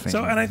hard.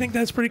 So, and I think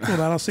that's pretty cool.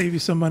 That'll save you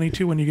some money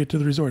too when you get to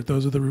the resort.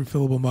 Those are the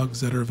refillable mugs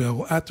that are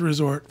available at the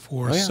resort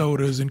for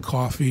sodas and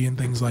coffee and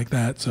things like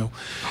that. So,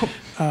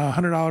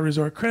 $100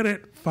 resort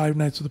credit, 5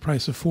 nights for the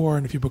price of 4,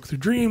 and if you book through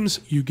Dreams,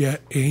 you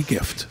get a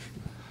gift.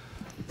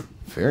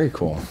 Very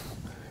cool.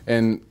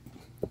 And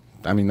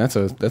I mean, that's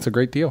a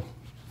great deal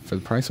for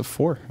the price of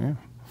 4. Yeah,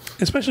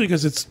 Especially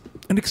because it's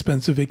an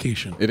expensive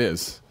vacation. it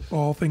is.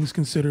 All things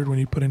considered, when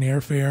you put in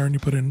airfare and you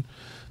put in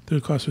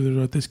the cost of the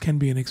resort, this can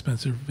be an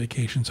expensive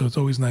vacation. So it's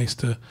always nice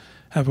to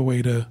have a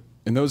way to.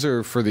 And those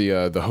are for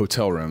the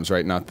hotel rooms,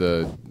 right? Not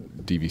the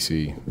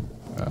DVC.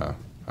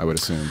 I would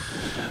assume.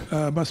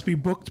 Must be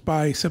booked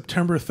by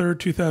September 3rd,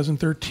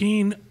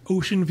 2013.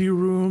 Ocean View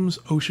rooms,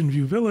 Ocean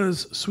View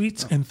villas,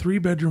 suites, and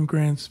 3-bedroom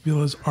grand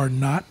villas are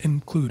not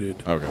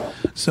included. Okay.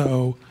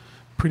 So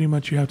pretty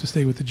much you have to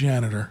stay with the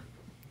janitor,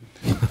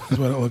 is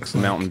what it looks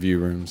like. Mountain view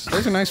rooms.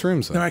 Those are nice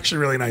rooms, though. They're actually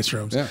really nice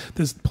rooms. Yeah.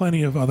 There's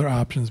plenty of other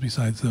options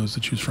besides those to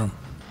choose from.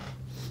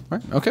 All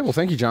right. Okay. Well,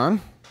 thank you,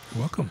 John.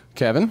 You're welcome.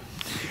 Kevin.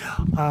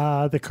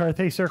 The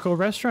Carthay Circle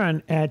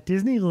restaurant at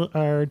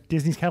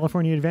Disney's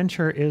California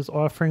Adventure is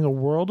offering a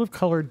World of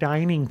Color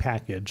dining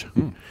package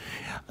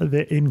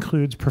that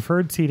includes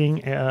preferred seating,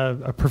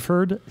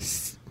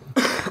 it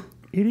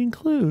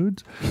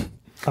includes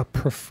a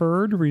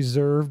preferred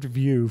reserved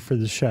view for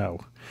the show.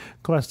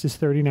 Cost is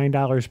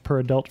 $39 per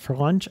adult for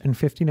lunch and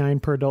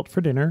 $59 per adult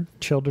for dinner.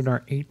 Children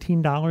are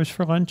 $18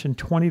 for lunch and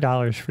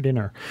 $20 for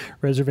dinner.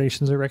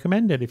 Reservations are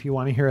recommended. If you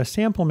want to hear a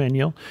sample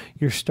menu,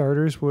 your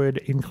starters would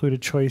include a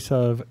choice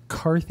of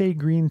Carthay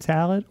green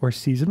salad or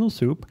seasonal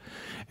soup,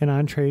 and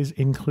entrees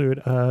include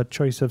a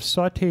choice of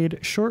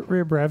sautéed short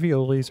rib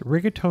raviolis,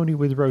 rigatoni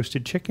with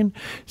roasted chicken,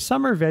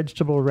 summer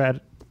vegetable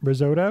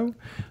risotto,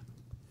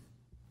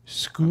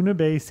 Schooner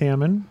Bay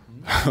salmon,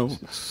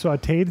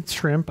 sautéed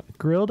shrimp,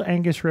 grilled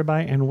Angus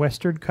ribeye, and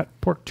Western cut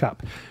pork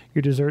chop.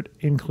 Your dessert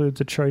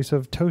includes a choice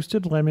of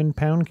toasted lemon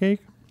pound cake.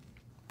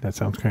 That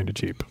sounds kind of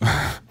cheap.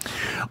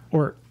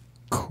 Or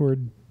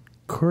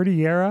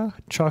Cordillera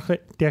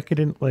chocolate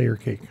decadent layer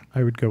cake.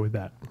 I would go with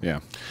that. Yeah.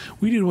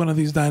 We did one of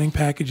these dining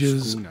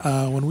packages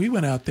when we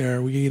went out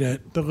there. We ate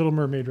at The Little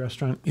Mermaid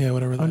restaurant. Yeah,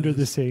 whatever that Under is.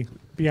 the sea.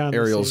 Beyond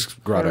Ariel's the sea.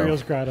 Grotto.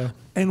 Ariel's Grotto.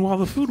 And while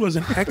the food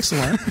wasn't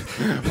excellent,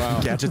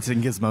 Gadgets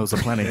and gizmos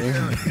aplenty.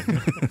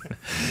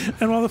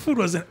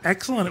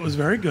 it was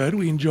very good.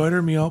 We enjoyed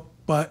our meal,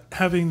 but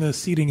having the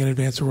seating in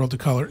Advance of World of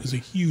Color is a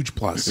huge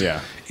plus.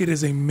 Yeah. It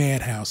is a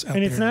madhouse out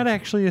And there. it's not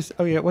actually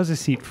it was a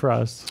seat for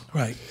us.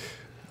 Right.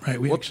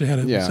 We actually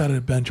had sat at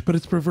a bench, but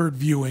it's preferred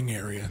viewing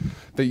area.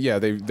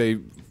 They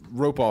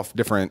rope off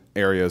different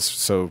areas,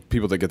 so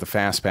people that get the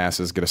fast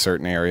passes get a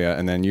certain area,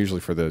 and then usually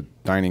for the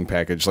dining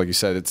package, like you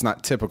said, it's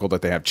not typical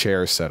that they have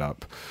chairs set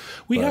up.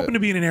 We happened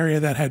to be in an area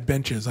that had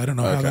benches. I don't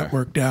know how that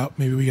worked out.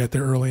 Maybe we got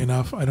there early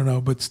enough. I don't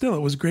know. But still, it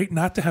was great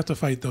not to have to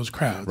fight those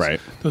crowds. Right.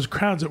 Those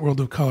crowds at World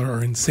of Color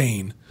are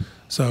insane.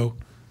 So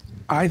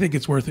I think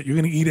it's worth it. You're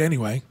going to eat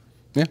anyway.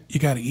 Yeah. You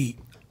got to eat.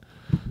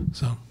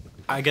 So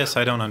I guess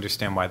I don't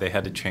understand why they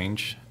had to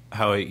change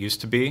how it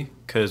used to be,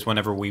 because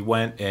whenever we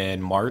went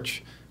in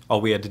March, all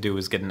we had to do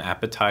was get an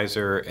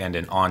appetizer and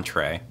an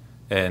entree.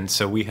 And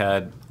so we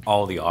had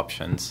all the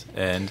options.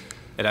 And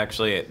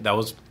that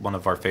was one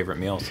of our favorite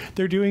meals.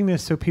 They're doing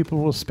this so people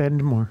will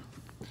spend more.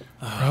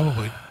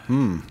 probably.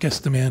 Guess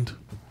demand.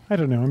 I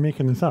don't know. I'm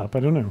making this up. I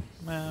don't know.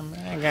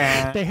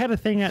 They had a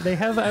thing. They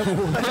have. What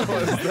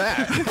was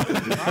that?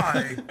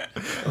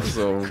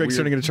 So Craig's weird.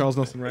 starting to get a Charles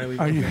Nelson Riley.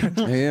 Are you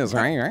He is.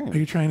 are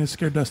you trying to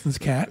scare Dustin's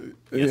cat?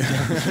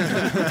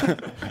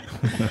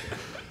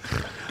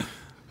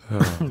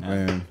 Oh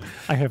man.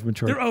 I have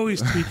matured. They're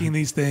always tweaking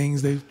these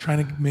things. They're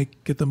trying to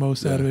get the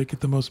most out of it,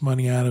 get the most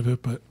money out of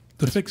it. But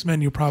the fixed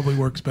menu probably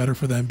works better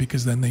for them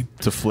because then they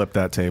To flip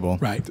that table.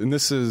 right. And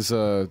this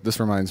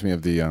reminds me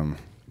of the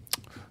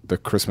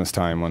Christmas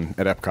time when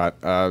at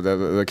Epcot,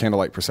 the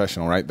candlelight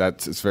processional, right?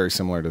 It's very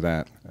similar to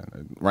that,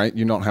 right?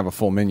 You don't have a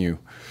full menu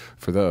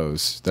for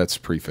those. That's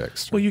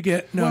prefixed. Well, you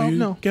get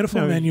get a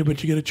full menu,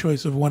 but you get a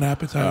choice of one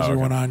appetizer,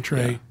 one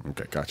entree. Yeah.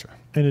 Okay, gotcha.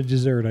 And a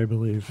dessert, I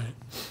believe.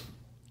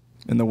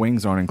 And the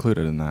wings aren't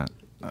included in that.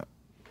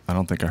 I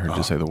don't think I heard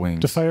you say the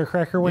wings. The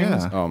firecracker wings.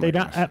 Yeah. Oh, my they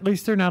don't. gosh. At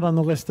least they're not on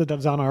the list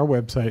that's on our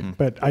website.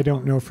 But I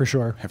don't know for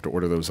sure. Have to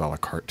order those a la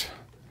carte.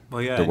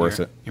 Well, yeah, They're worth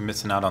it. You're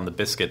missing out on the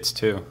biscuits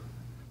too.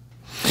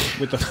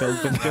 With the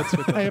filled biscuits.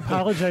 With I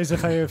apologize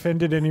if I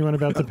offended anyone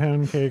about the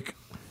pound cake.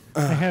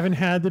 I haven't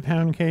had the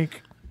pound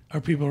cake. Are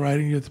people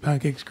writing you that the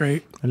pound cake's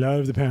great? I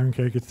love the pound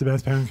cake. It's the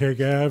best pound cake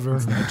ever.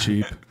 Not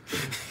cheap.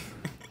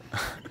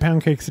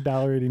 Pound cake's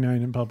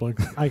 $1.89 in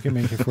Publix. I can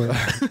make it for you.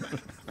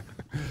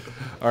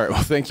 All right.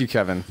 Well, thank you,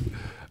 Kevin.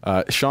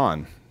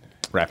 Sean,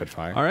 rapid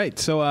fire. All right,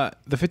 so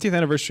the 50th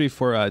anniversary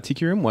for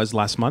Tiki Room was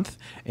last month,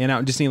 and out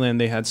in Disneyland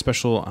they had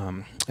special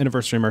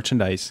anniversary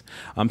merchandise.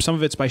 Some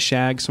of it's by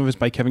Shag, some of it's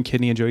by Kevin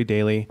Kidney and Jody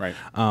Daly. Right.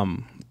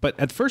 But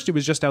at first it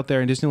was just out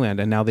there in Disneyland,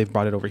 and now they've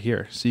brought it over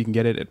here, so you can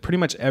get it at pretty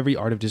much every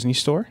Art of Disney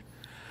store.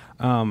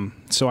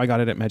 So I got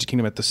it at Magic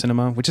Kingdom at the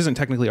cinema, which isn't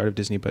technically Art of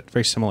Disney, but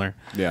very similar.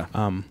 Yeah.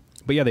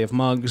 But yeah, they have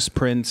mugs,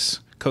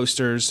 prints,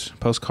 coasters,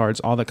 postcards,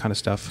 all that kind of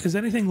stuff. Is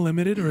anything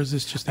limited, or is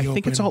this just the I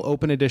think it's all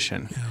open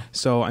edition. Yeah.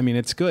 So, I mean,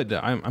 it's good.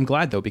 I'm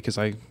glad, though, because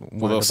I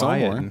wanted they'll to sell buy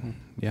it. more. And,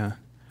 yeah.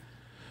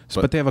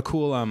 But they have a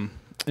cool, in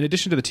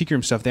addition to the Tiki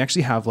Room stuff, they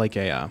actually have like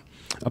a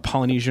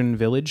Polynesian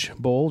Village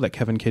bowl that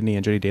Kevin Kidney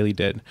and Jody Daly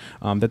did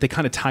that they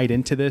kind of tied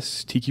into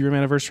this Tiki Room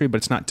anniversary, but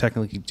it's not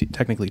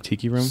technically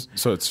Tiki Room.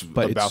 So it's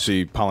But about it's-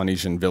 the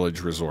Polynesian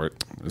Village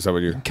Resort. Is that what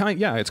you're...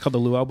 Yeah, it's called the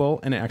Luau Bowl,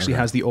 and it actually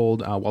has the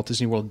old Walt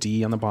Disney World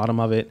D on the bottom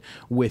of it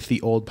with the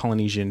old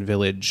Polynesian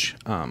Village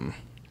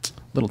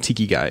little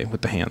tiki guy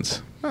with the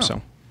hands. Oh.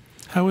 So,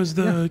 How is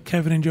the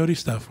Kevin and Jody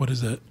stuff? What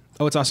is it?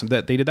 oh, it's awesome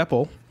that they did that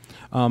bowl.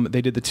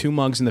 They did the two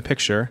mugs in the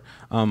picture.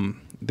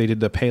 They did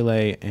the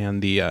Pele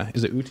and the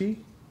is it Uti?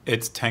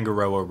 It's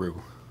Tangaroa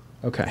Roo.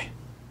 Okay,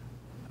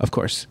 of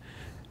course.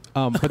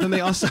 But then they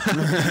also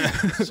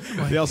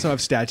have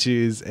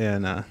statues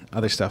and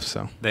other stuff.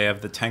 So They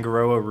have the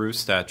Tangaroa Roo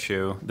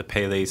statue, the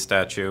Pele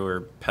statue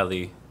or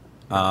Pele.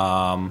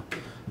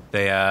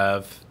 They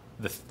have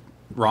the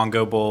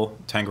Rongo Bowl,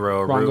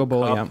 Tangaroa Roo Rongo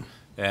Bowl, cup,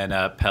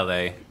 and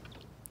Pele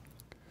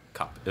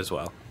cup as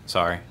well.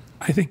 Sorry.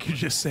 I think you're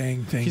just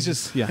saying things. He's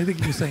just- yeah. I think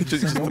you're just saying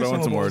Just throwing some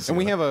syllables. words. And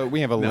we have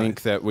a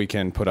link that we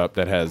can put up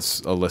that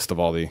has a list of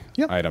all the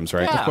items,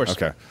 right? Yeah. Of course.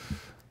 Okay.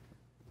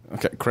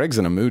 Okay. Craig's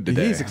in a mood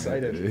today. He's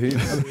excited.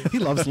 He's- he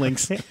loves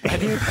links. Not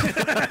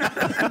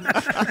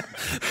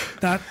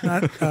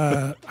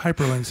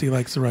hyperlinks. He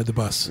likes to ride the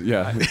bus.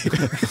 yeah.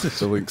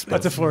 The links.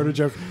 That's a Florida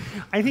joke.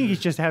 I think he's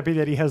just happy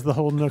that he has the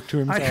whole nook to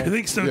himself. I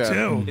think so Yeah.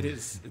 too. It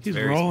is. It's He's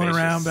very rolling spacious.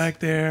 around back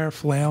there,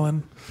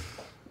 flailing.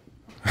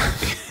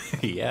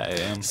 Yeah, I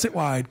am. Sit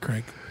wide,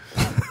 Craig.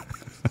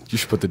 You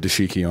should put the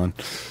dashiki on,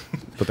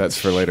 but that's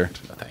for later.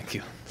 Oh, thank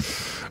you.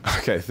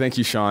 Okay. Thank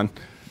you, Sean.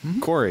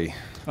 Corey.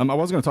 I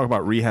was going to talk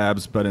about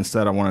rehabs, but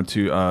instead I wanted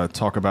to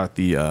talk about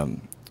the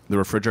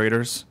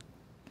refrigerators.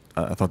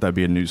 I thought that'd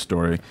be a news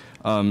story.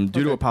 Due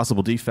to a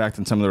possible defect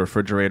in some of the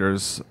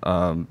refrigerators,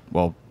 in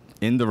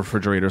the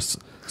refrigerators,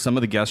 some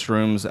of the guest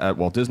rooms at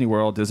Walt Disney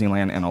World,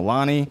 Disneyland, and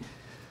Aulani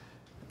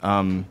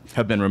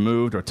have been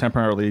removed or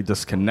temporarily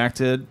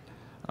disconnected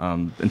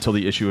until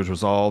the issue is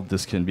resolved.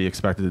 This can be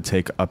expected to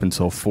take up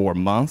until 4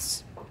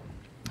 months.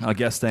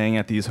 Guests staying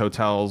at these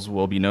hotels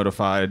will be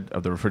notified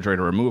of the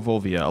refrigerator removal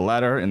via a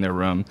letter in their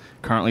room.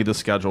 Currently, the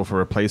schedule for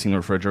replacing the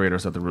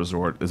refrigerators at the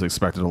resort is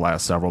expected to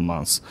last several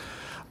months.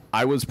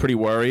 I was pretty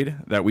worried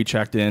that we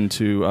checked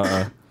into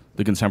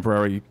the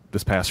Contemporary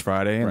this past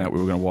Friday and that we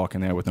were going to walk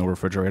in there with no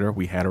refrigerator.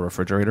 We had a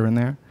refrigerator in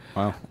there.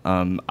 Wow.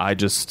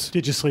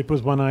 Did you sleep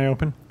with one eye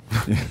open?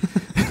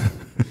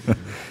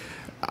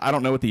 I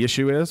don't know what the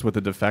issue is, what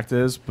the defect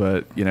is,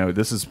 but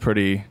this is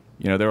pretty.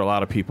 There are a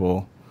lot of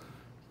people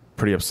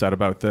pretty upset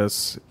about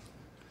this.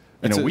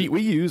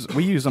 We use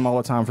them all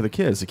the time for the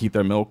kids to keep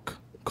their milk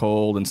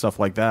cold and stuff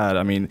like that.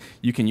 I mean,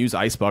 you can use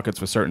ice buckets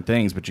for certain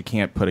things, but you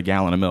can't put a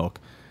gallon of milk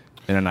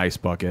in an ice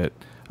bucket.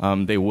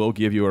 They will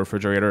give you a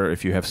refrigerator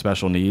if you have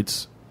special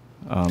needs.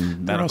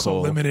 They're also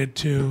limited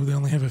to. They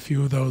only have a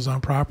few of those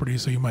on property,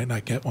 so you might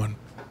not get one.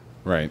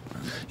 Right.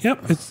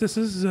 Yep, this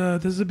is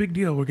a big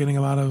deal. We're getting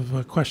a lot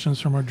of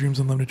questions from our Dreams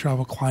Unlimited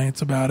Travel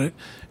clients about it,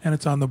 and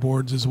it's on the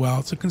boards as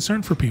well. It's a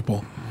concern for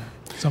people.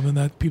 something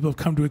that people have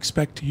come to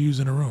expect to use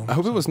in a room. I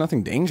hope it was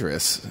nothing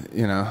dangerous.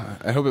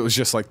 I hope it was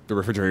just like the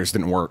refrigerators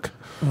didn't work.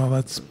 Well,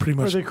 that's pretty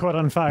Or much. they caught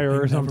on fire or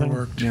It never something.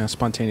 worked. Yeah,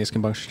 spontaneous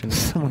combustion.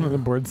 Someone on the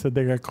board said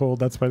they got cold.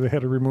 That's why they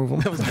had to remove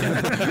them.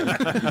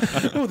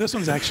 Oh, this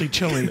one's actually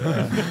chilly.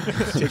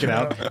 Take it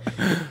out.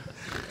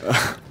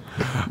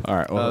 All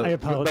right. Well, I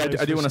apologize.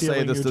 But I do for want to say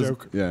stealing this your does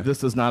joke. Yeah. this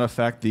does not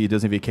affect the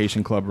Disney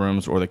Vacation Club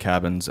rooms or the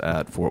cabins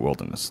at Fort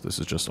Wilderness. This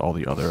is just all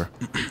the other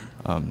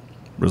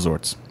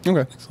resorts.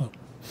 okay. Excellent.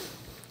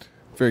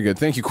 Very good.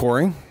 Thank you,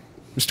 Corey.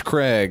 Mr.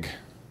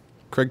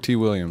 Craig T.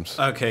 Williams.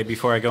 Okay,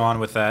 before I go on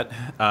with that,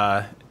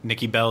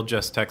 Nikki Bell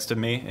just texted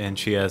me, and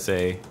she has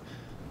a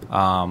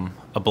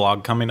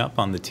blog coming up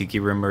on the Tiki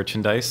Room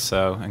merchandise.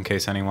 So, in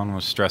case anyone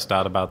was stressed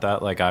out about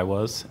that, like I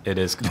was, it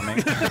is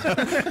coming.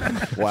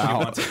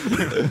 Wow.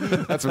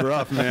 That's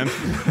rough, man.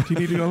 If you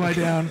need to go lie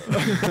down,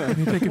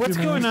 you take a What's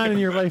few going minutes. on in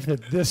your life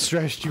that this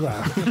stressed you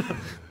out?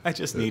 I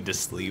just need to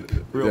sleep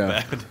real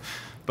Yeah. bad.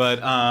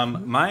 But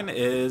mine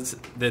is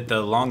that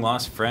the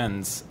long-lost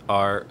friends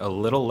are a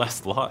little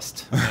less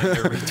lost. And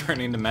they're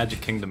returning to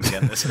Magic Kingdom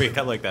again this week.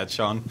 I like that,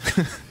 Sean.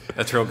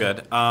 That's real good.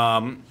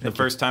 The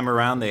first time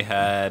around, they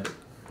had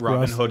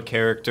Robin Russ. Hood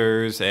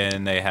characters,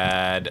 and they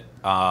had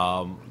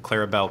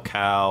Clarabelle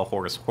Cow,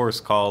 Horace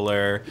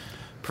Horsecaller,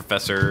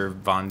 Professor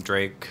Von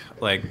Drake,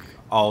 like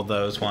all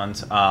those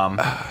ones.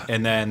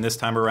 And then this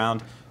time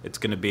around, it's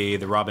going to be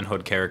the Robin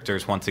Hood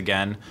characters once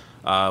again.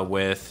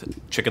 With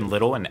Chicken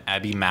Little and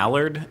Abby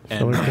Mallard, and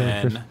Filler then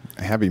characters.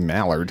 Abby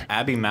Mallard.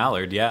 Abby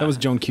Mallard, yeah, That was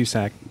Joan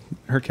Cusack,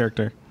 her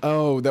character.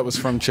 Oh, that was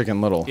from Chicken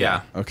Little.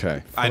 Yeah.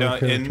 Okay. I know.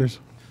 Filler And characters.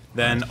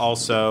 then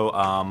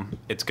also,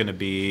 it's going to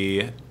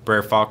be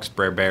Brer Fox,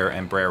 Brer Bear,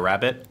 and Brer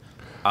Rabbit.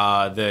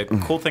 The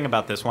cool thing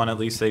about this one, at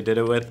least they did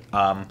it with,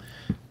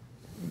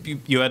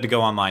 you had to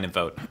go online and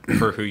vote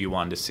for who you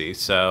wanted to see.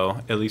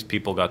 So at least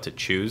people got to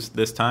choose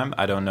this time.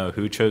 I don't know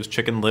who chose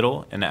Chicken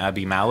Little and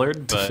Abby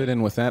Mallard, To but fit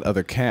in with that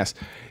other cast,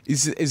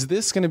 is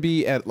this going to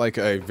be at like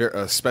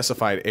a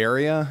specified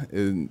area?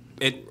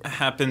 it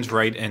happens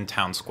right in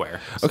Town Square.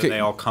 So Okay. they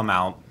all come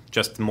out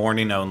just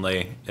morning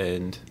only,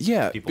 and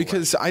Yeah, people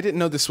because I didn't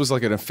know this was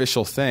like an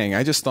official thing.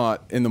 I just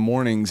thought in the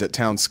mornings at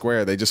Town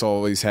Square they just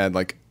always had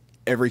like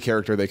every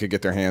character they could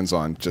get their hands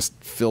on just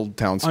filled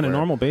Town Square On a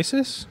normal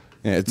basis?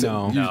 Yeah, it's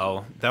No.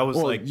 No, that was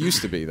Well, like it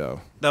used to be though.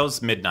 that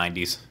was mid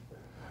 '90s.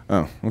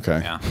 Oh, okay.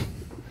 Yeah,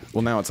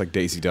 Well, now it's like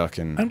Daisy Duck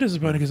and I'm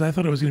disappointed because I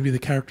thought it was going to be the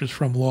characters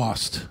from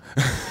Lost,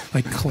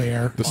 like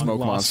Claire. the Smoke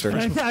Lost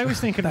Monster. I was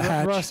thinking The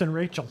Hatch. Russ and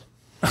Rachel.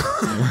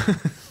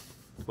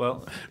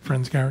 well,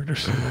 Friends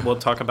characters. we'll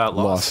talk about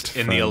Lost Lost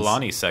in the Friends.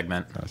 Alani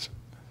segment. Gotcha.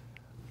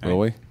 Will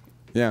we?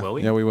 Yeah. Will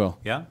we? Yeah, we will.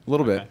 Yeah? A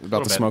little bit Okay. about Little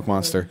the bit. Smoke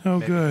Monster. Oh,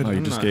 good. Oh,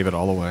 you just gave it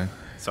all away.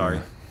 Sorry.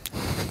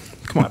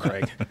 Come on,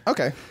 Craig.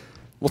 Okay.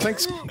 Well,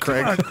 thanks,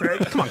 Craig.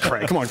 Come on,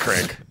 Craig. Come on,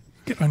 Craig.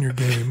 Get on your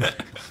game.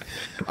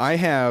 I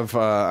have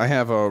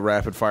a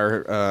rapid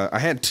fire. I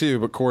had two,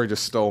 but Corey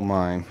just stole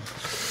mine.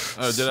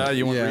 Oh, did I?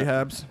 You want Yeah.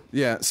 rehabs?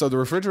 Yeah. So the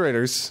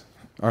refrigerators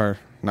are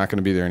not going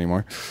to be there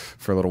anymore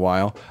for a little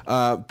while.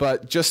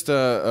 But just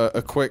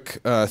a quick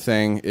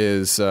thing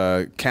is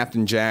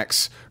Captain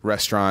Jack's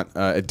restaurant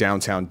at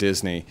Downtown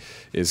Disney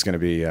is going to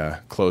be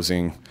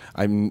closing.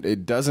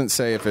 It doesn't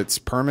say if it's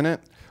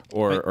permanent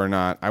or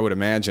not. I would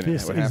imagine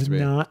This it would have is to be.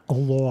 not a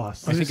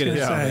loss. I think it is.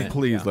 gonna say,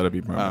 Please let it be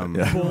permanent.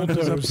 Yeah.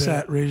 Who's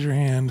upset? Raise your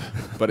hand.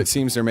 But it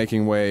seems they're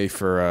making way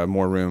for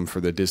more room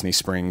for the Disney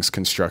Springs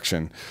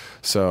construction.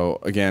 So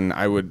again,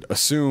 I would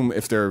assume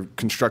if they're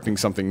constructing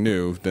something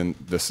new, then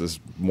this is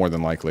more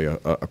than likely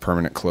a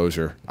permanent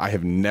closure. I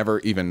have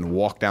never even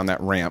walked down that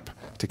ramp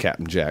to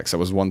Captain Jack's. That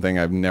was one thing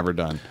I've never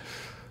done.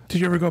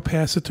 Did you ever go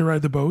past it to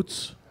ride the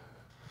boats?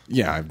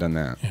 Yeah, I've done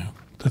that. Yeah,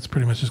 that's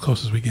pretty much as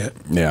close as we get.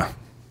 Yeah.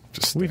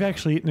 Just We've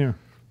actually eaten there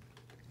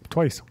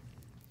twice.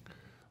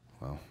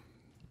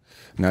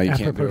 now you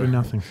can't Apropos do to it.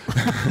 nothing.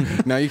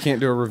 Now you can't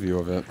do a review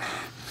of it.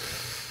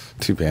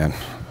 Too bad.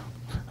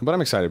 But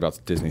I'm excited about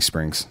Disney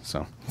Springs.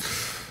 So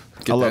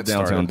I love that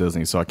Downtown started.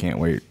 Disney, so I can't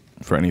wait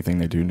for anything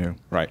they do new.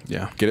 Right.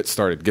 Yeah. Get it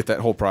started. Get that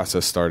whole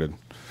process started.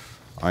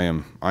 I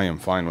am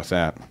fine with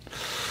that.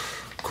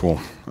 Cool.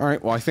 All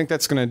right. Well, I think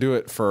that's going to do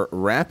it for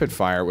rapid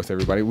fire with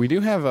everybody. We do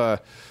have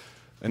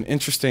an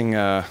interesting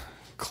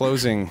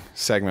closing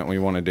segment we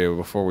want to do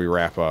before we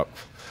wrap up.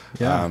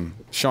 Yeah.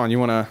 Sean, you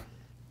want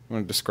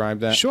to describe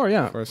that? Sure,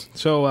 yeah. For us?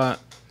 So,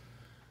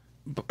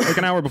 like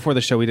an hour before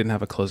the show, we didn't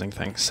have a closing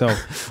thing. So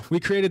we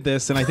created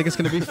this, and I think it's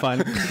going to be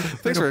fun.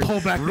 Thanks for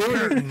Pull back the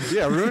curtain.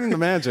 yeah, ruining the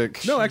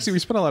magic. No, actually, we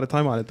spent a lot of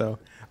time on it, though.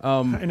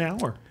 An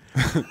hour.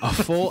 A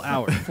full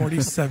hour.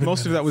 47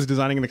 Most of that was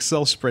designing an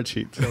Excel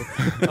spreadsheet.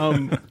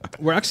 So,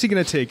 we're actually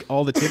going to take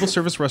all the table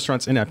service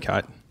restaurants in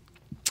Epcot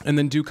and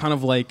then do kind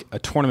of like a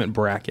tournament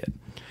bracket.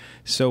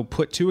 So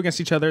put two against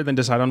each other, then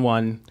decide on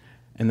one,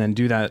 and then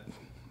do that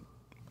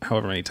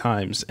however many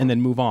times, and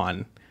then move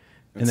on.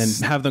 And then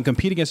have them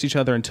compete against each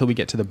other until we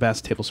get to the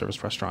best table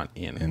service restaurant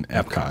in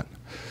Epcot.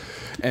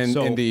 And,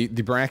 So- and the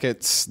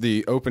brackets,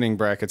 the opening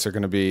brackets are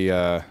going to be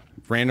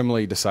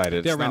randomly decided.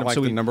 It's Yeah, not random. like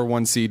So the we- number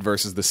 1 seed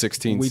versus the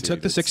 16 We seed.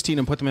 took the 16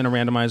 and put them in a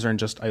randomizer and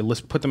just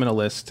put them in a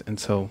list, and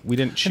so we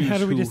didn't choose. And how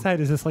do we who- decide?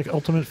 Is this like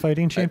Ultimate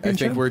Fighting I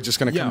Championship? think we're just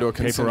going to come to a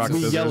paper, consensus. rock, We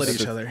scissors. yell at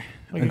each other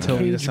like until a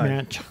we cage decide.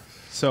 match.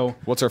 So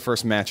What's our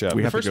first matchup?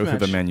 We have to first go through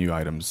the match- menu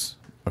items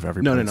of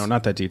every no, place.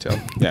 not that detailed.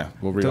 Yeah,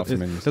 we'll read off the It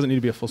menus. doesn't need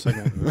to be a full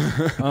segment.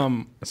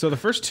 So the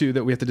first two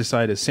that we have to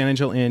decide is San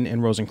Angel Inn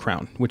and Rose and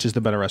Crown, which is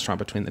the better restaurant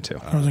between the two.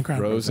 Rose and Crown.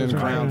 Rose and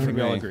Crown for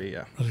We all me. agree, yeah.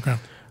 Rose and Crown.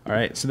 All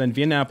right, so then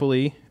Via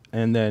Napoli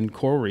and then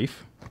Coral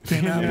Reef.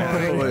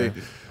 Napoli.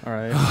 All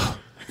right.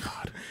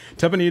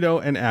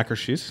 Tepanito and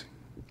Akershus.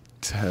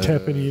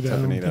 Tepanito.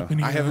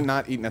 Tepanito. I have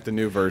not eaten at the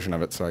new version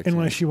of it, so I can't.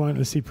 Unless you want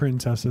to see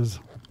princesses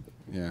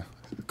Yeah.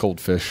 Cold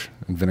fish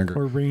and vinegar.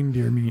 or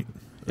reindeer meat.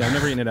 Yeah, I've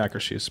never eaten at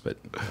Akershus, but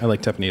I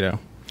like Tepanito.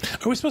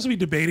 Are we supposed to be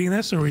debating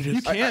this, or are we You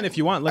just? can if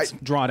you want. Let's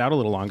draw it out a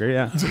little longer,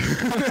 yeah.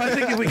 I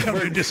think if we come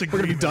to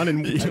disagree, Done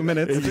in 2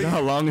 minutes. You know how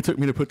long it took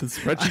me to put this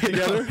spreadsheet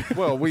together?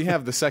 Well, we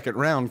have the second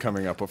round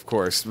coming up, of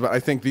course, but I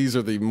think these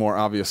are the more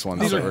obvious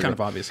ones. These that are we're kind of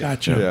gonna- obvious. Yeah.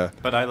 Gotcha. Yeah.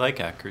 But I like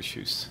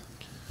Akershus.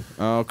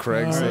 Oh,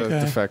 Craig's Oh, a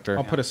okay. defector.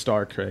 I'll put a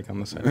star, Craig, on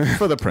the side.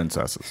 For the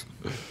princesses.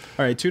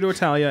 All right, Tudo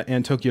Italia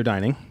and Tokyo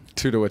Dining.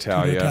 Two to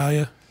Italia.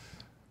 Italia.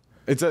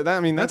 It's a, I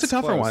mean, That's a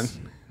tougher close.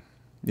 one.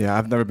 Yeah,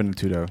 I've never been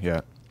to Tudo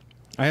yet.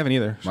 I haven't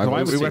either. My So I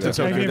vote's would We went say to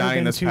that. I've Tokyo never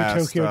Dining been to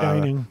Tokyo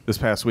Dining. this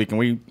past week,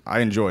 and I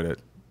enjoyed it,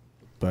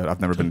 but I've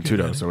never been to Tokyo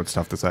Tudo, Dining. so it's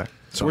tough to say.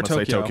 So we're I'm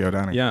gonna say Tokyo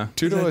Dining. Yeah.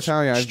 Two Is to that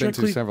Italia, I've been to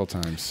strictly- several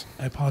times.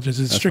 I apologize.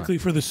 Is it strictly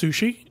for the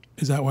sushi?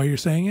 Is that why you're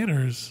saying it,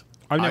 or is?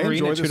 I've I never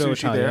eaten at enjoy the Tudo sushi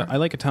Italia. there. I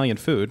like Italian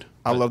food.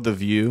 I love the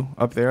view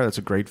up there. That's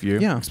a great view.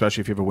 Yeah.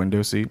 Especially if you have a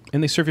window seat.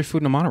 And they serve your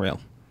food in a monorail.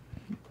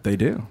 They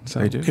do.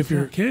 They do. If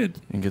you're a kid,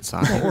 You can get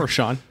side. Or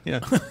Sean. Yeah.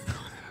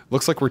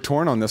 Looks like we're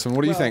torn on this one.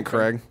 What do you think,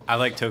 Craig? I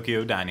like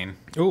Tokyo Dining.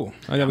 Ooh, we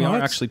Oh, are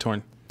that's- actually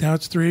torn. now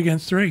it's 3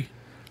 against 3.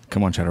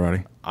 Come on,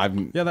 Chatterati.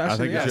 Yeah, I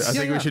think, yes.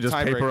 we should just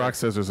paper, Tiebreaker. rock,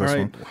 scissors All this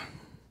right. one.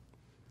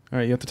 All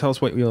right, you have to tell us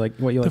what you like.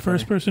 What you like. The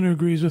first better. person who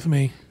agrees with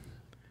me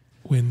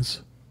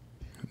wins.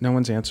 No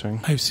one's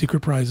answering. I have secret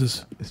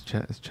prizes. Is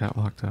chat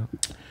locked up?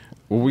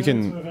 Well, we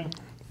can.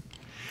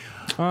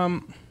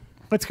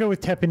 Let's go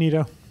with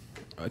Tepanito.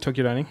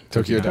 Tokyo Dining.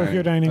 Tokyo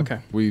Tokyo Dining. Dining. Okay.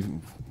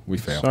 We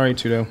failed. Sorry,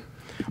 Tudo.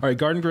 All right,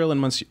 Garden Grill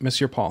and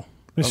Monsieur Paul.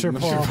 Mr.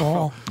 Paul.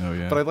 Paul. Oh,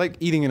 yeah. But I like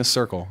eating in a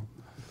circle.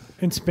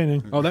 And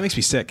spinning. Oh, that makes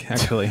me sick.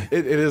 Actually.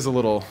 It is a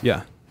little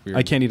Yeah. Weird.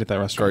 I can't eat at that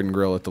restaurant. garden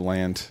grill at the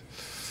land.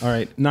 All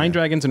right, Nine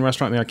Dragons and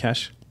Restaurant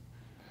Marrakesh.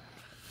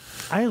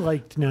 I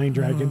liked Nine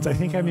Dragons. I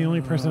think I'm the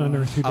only person on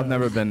earth who does. I've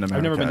never been to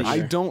I've never been to Marrakesh.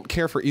 either. I don't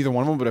care for either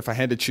one of them, but if I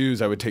had to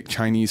choose, I would take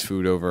Chinese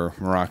food over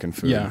Moroccan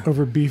food. Yeah.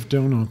 Over beef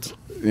donuts.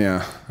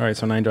 Yeah. All right,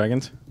 so Nine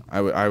Dragons.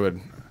 I would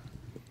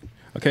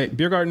Okay,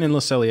 Beer Garden and Le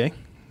Cellier.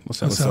 Le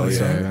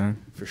Cellier. Yeah.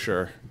 for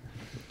sure.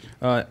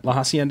 La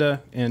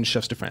Hacienda and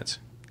Chefs de France.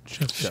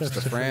 Chefs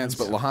To France,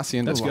 but La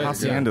Hacienda. That's La good.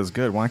 Hacienda's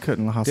good. Why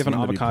couldn't La They have Hacienda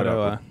an be put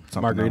avocado up with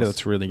something margarita else?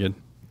 that's really good.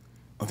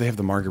 Oh, they have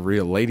the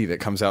margarita lady that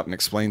comes out and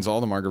explains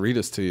all the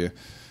margaritas to you.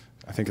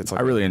 I think it's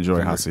like I really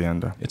enjoy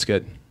Hacienda. It's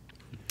good.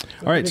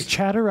 All right. The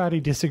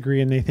Chatterati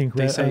disagree and they think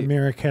They say-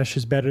 Marrakesh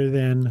is better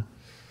than.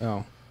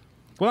 Oh.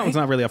 Well, that one's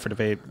not really up for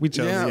debate. We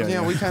chose.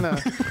 Yeah, we kind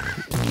of.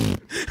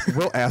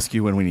 We'll ask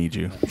you when we need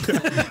you.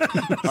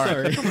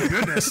 Sorry.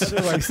 So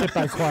I sit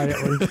by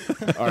quietly.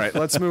 All right,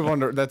 let's move on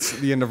to. That's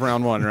the end of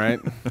round one, right?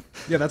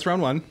 Yeah, that's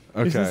round one.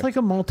 Okay. Is this like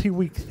a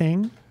multi-week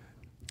thing?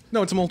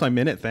 No, it's a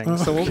multi-minute thing.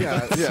 So we'll, yeah.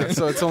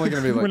 So it's only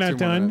going to be like We're not 2 more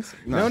done?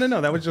 minutes.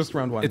 no. That was just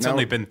round one. It's Now-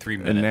 only been 3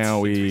 minutes now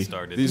since we we-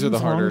 started. These are the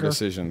Seems harder longer.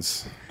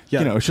 decisions. Yeah.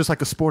 You know, it's just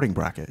like a sporting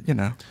bracket, you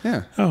know.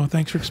 Yeah. Oh,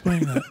 thanks for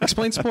explaining that.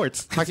 Explain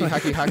sports. Hockey,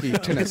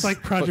 tennis. It's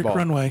like Project football.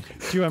 Runway.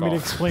 Do you want me to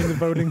explain the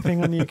voting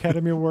thing on the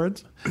Academy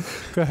Awards?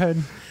 Go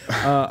ahead.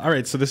 All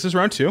right, so this is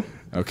round two.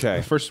 Okay.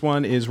 The first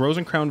one is Rose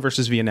and Crown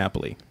versus Via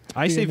Napoli.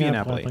 I say Via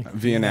Napoli.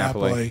 Via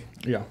Napoli.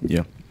 Yeah.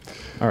 Yeah.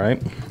 All right,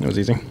 that was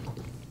easy.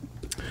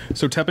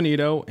 So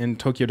Tepanito and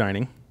Tokyo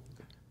Dining.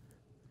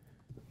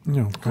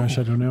 No, gosh,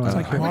 I don't know. It's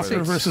like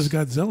Mothra versus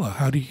Godzilla.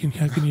 How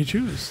can you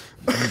choose?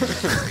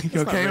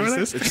 You okay over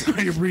there?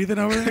 Are you breathing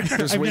over there?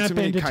 There's I've way not too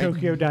been many to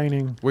Tokyo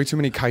Dining. way too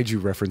many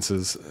kaiju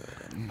references.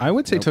 I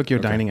would say Nope. Tokyo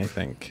Okay. Dining, I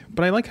think.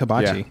 But I like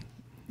hibachi.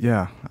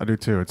 Yeah, I do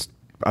too.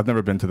 I've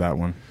never been to that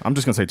one. I'm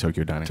just gonna say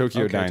Tokyo Dining.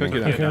 Tokyo Okay, Dining. Tokyo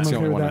Dining. Okay, I'm That's the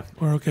okay only with one.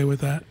 that. We're okay with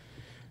that.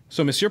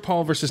 So Monsieur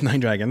Paul versus Nine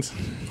Dragons.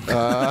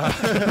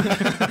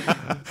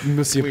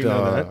 Monsieur We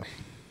know that.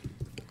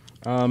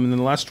 And then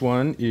the last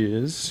one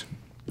is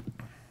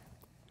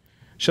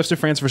Chefs de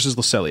France versus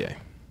Le Cellier.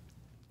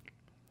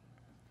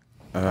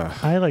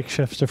 I like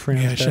Chefs de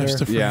France Yeah, better.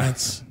 Chefs de Yeah.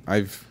 France.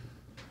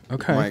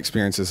 Okay. My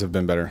experiences have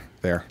been better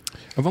there.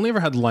 I've only ever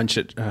had lunch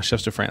at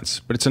Chefs de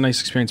France, but it's a nice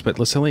experience. But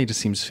Le Cellier just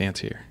seems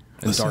fancier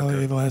and Le Cellier,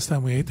 darker. the last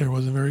time we ate there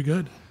wasn't very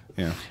good.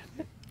 Yeah.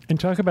 And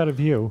talk about a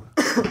view.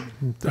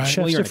 Right. Chefs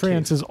Well, you're de in a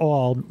France cave. is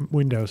all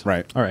windows.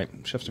 Right. All right,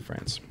 Chefs de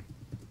France.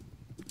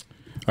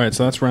 All right,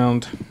 so that's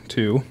round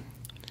two.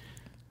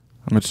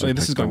 I'm just Oh,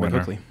 this is going by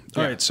quickly.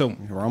 All right, so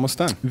We're almost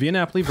done. Via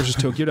Napoli versus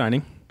Tokyo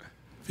Dining.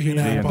 Via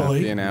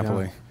Napoli. Via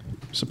Napoli.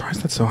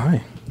 Surprised that's so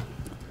high.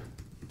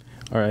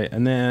 All right,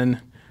 and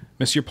then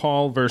Monsieur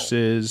Paul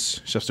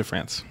versus Chefs de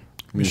France.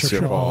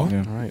 Monsieur Paul.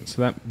 Yeah. All right,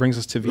 so that brings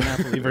us to Via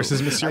Napoli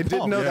versus Monsieur I Paul.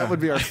 didn't know that would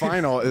be our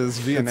final. Is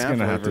Via It's gonna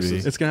Napoli have to be.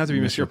 versus? It's going to have to be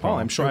Monsieur Paul.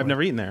 I'm sure I've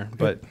never eaten there,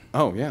 but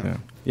Oh yeah.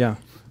 yeah.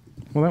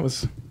 Well, that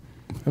was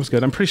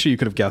good. I'm pretty sure you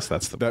could have guessed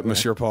that's the That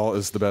Monsieur Paul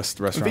is the best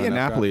restaurant. Via in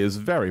Epcot. Napoli is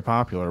very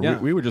popular. Yeah.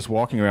 We were just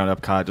walking around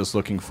Epcot just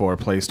looking for a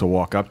place to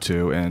walk up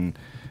to, and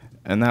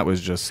that was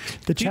just...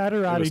 The it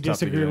Chatterati was tough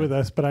to disagree get. with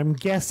us, but I'm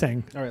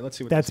guessing All right, let's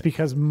see what that's they say.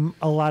 because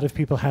a lot of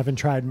people haven't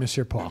tried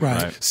Monsieur Paul.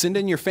 Right. Send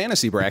in your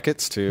fantasy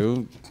brackets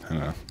to, I don't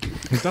know,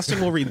 Dustin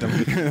will read them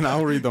and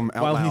I'll read them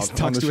out while loud he on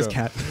talks the to his show.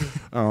 cat.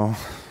 Oh,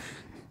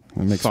 it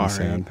makes me Sorry.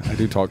 sad. I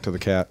do talk to the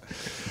cat.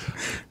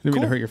 Didn't mean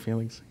Cool. to hurt your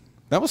feelings.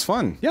 That was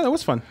fun. Yeah, that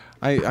was fun.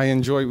 I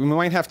enjoy. We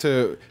might have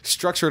to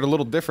structure it a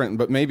little different,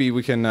 but maybe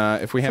we can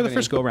if we have For the any-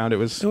 first go around, it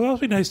was. It would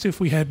also be nice too if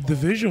we had the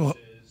visual.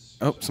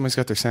 Oh, somebody's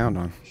got their sound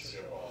on.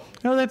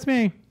 No, that's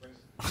me.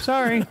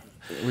 Sorry.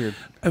 Weird.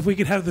 If we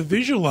could have the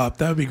visual up,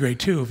 that would be great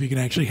too. If you can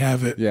actually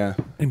have it Yeah.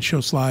 and show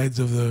slides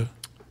of the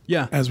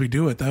Yeah, as we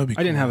do it, that would be.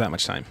 I didn't have that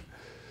much time.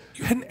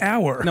 You had an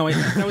hour. No,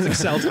 that was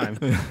Excel time.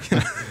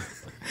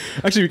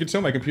 Actually, we could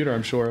show my computer,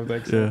 I'm sure, of the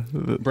Excel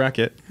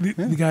bracket.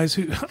 The guys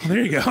who. Oh,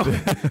 there you go.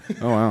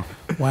 Oh wow.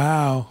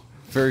 Wow.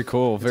 Very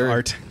cool. Very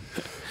Art.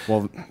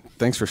 well.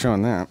 Thanks for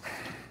showing that.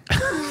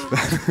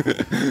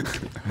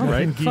 All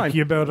right, fine.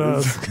 Geeky about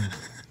us.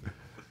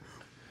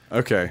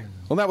 Okay.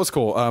 Well, that was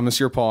cool.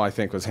 Monsieur Paul, I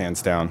think, was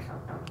hands down.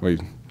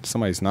 Wait,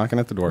 somebody's knocking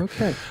at the door.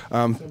 Okay.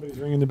 Somebody's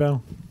ringing the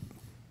bell.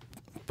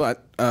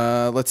 But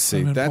let's see.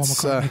 I'm in Paul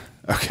That's McCartney.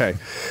 okay.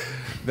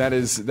 That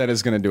is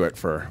going to do it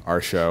for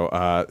our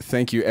show.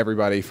 Thank you,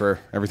 everybody, for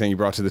everything you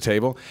brought to the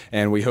table,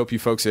 and we hope you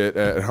folks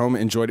at home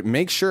enjoyed it.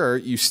 Make sure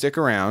you stick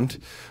around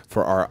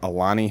for our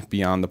Alani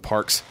Beyond the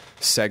Parks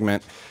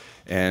segment.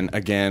 And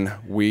again,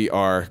 we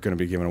are going to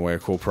be giving away a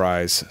cool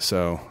prize,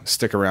 so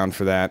stick around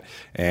for that.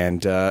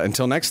 And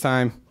until next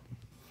time,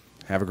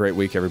 have a great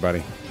week,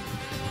 everybody.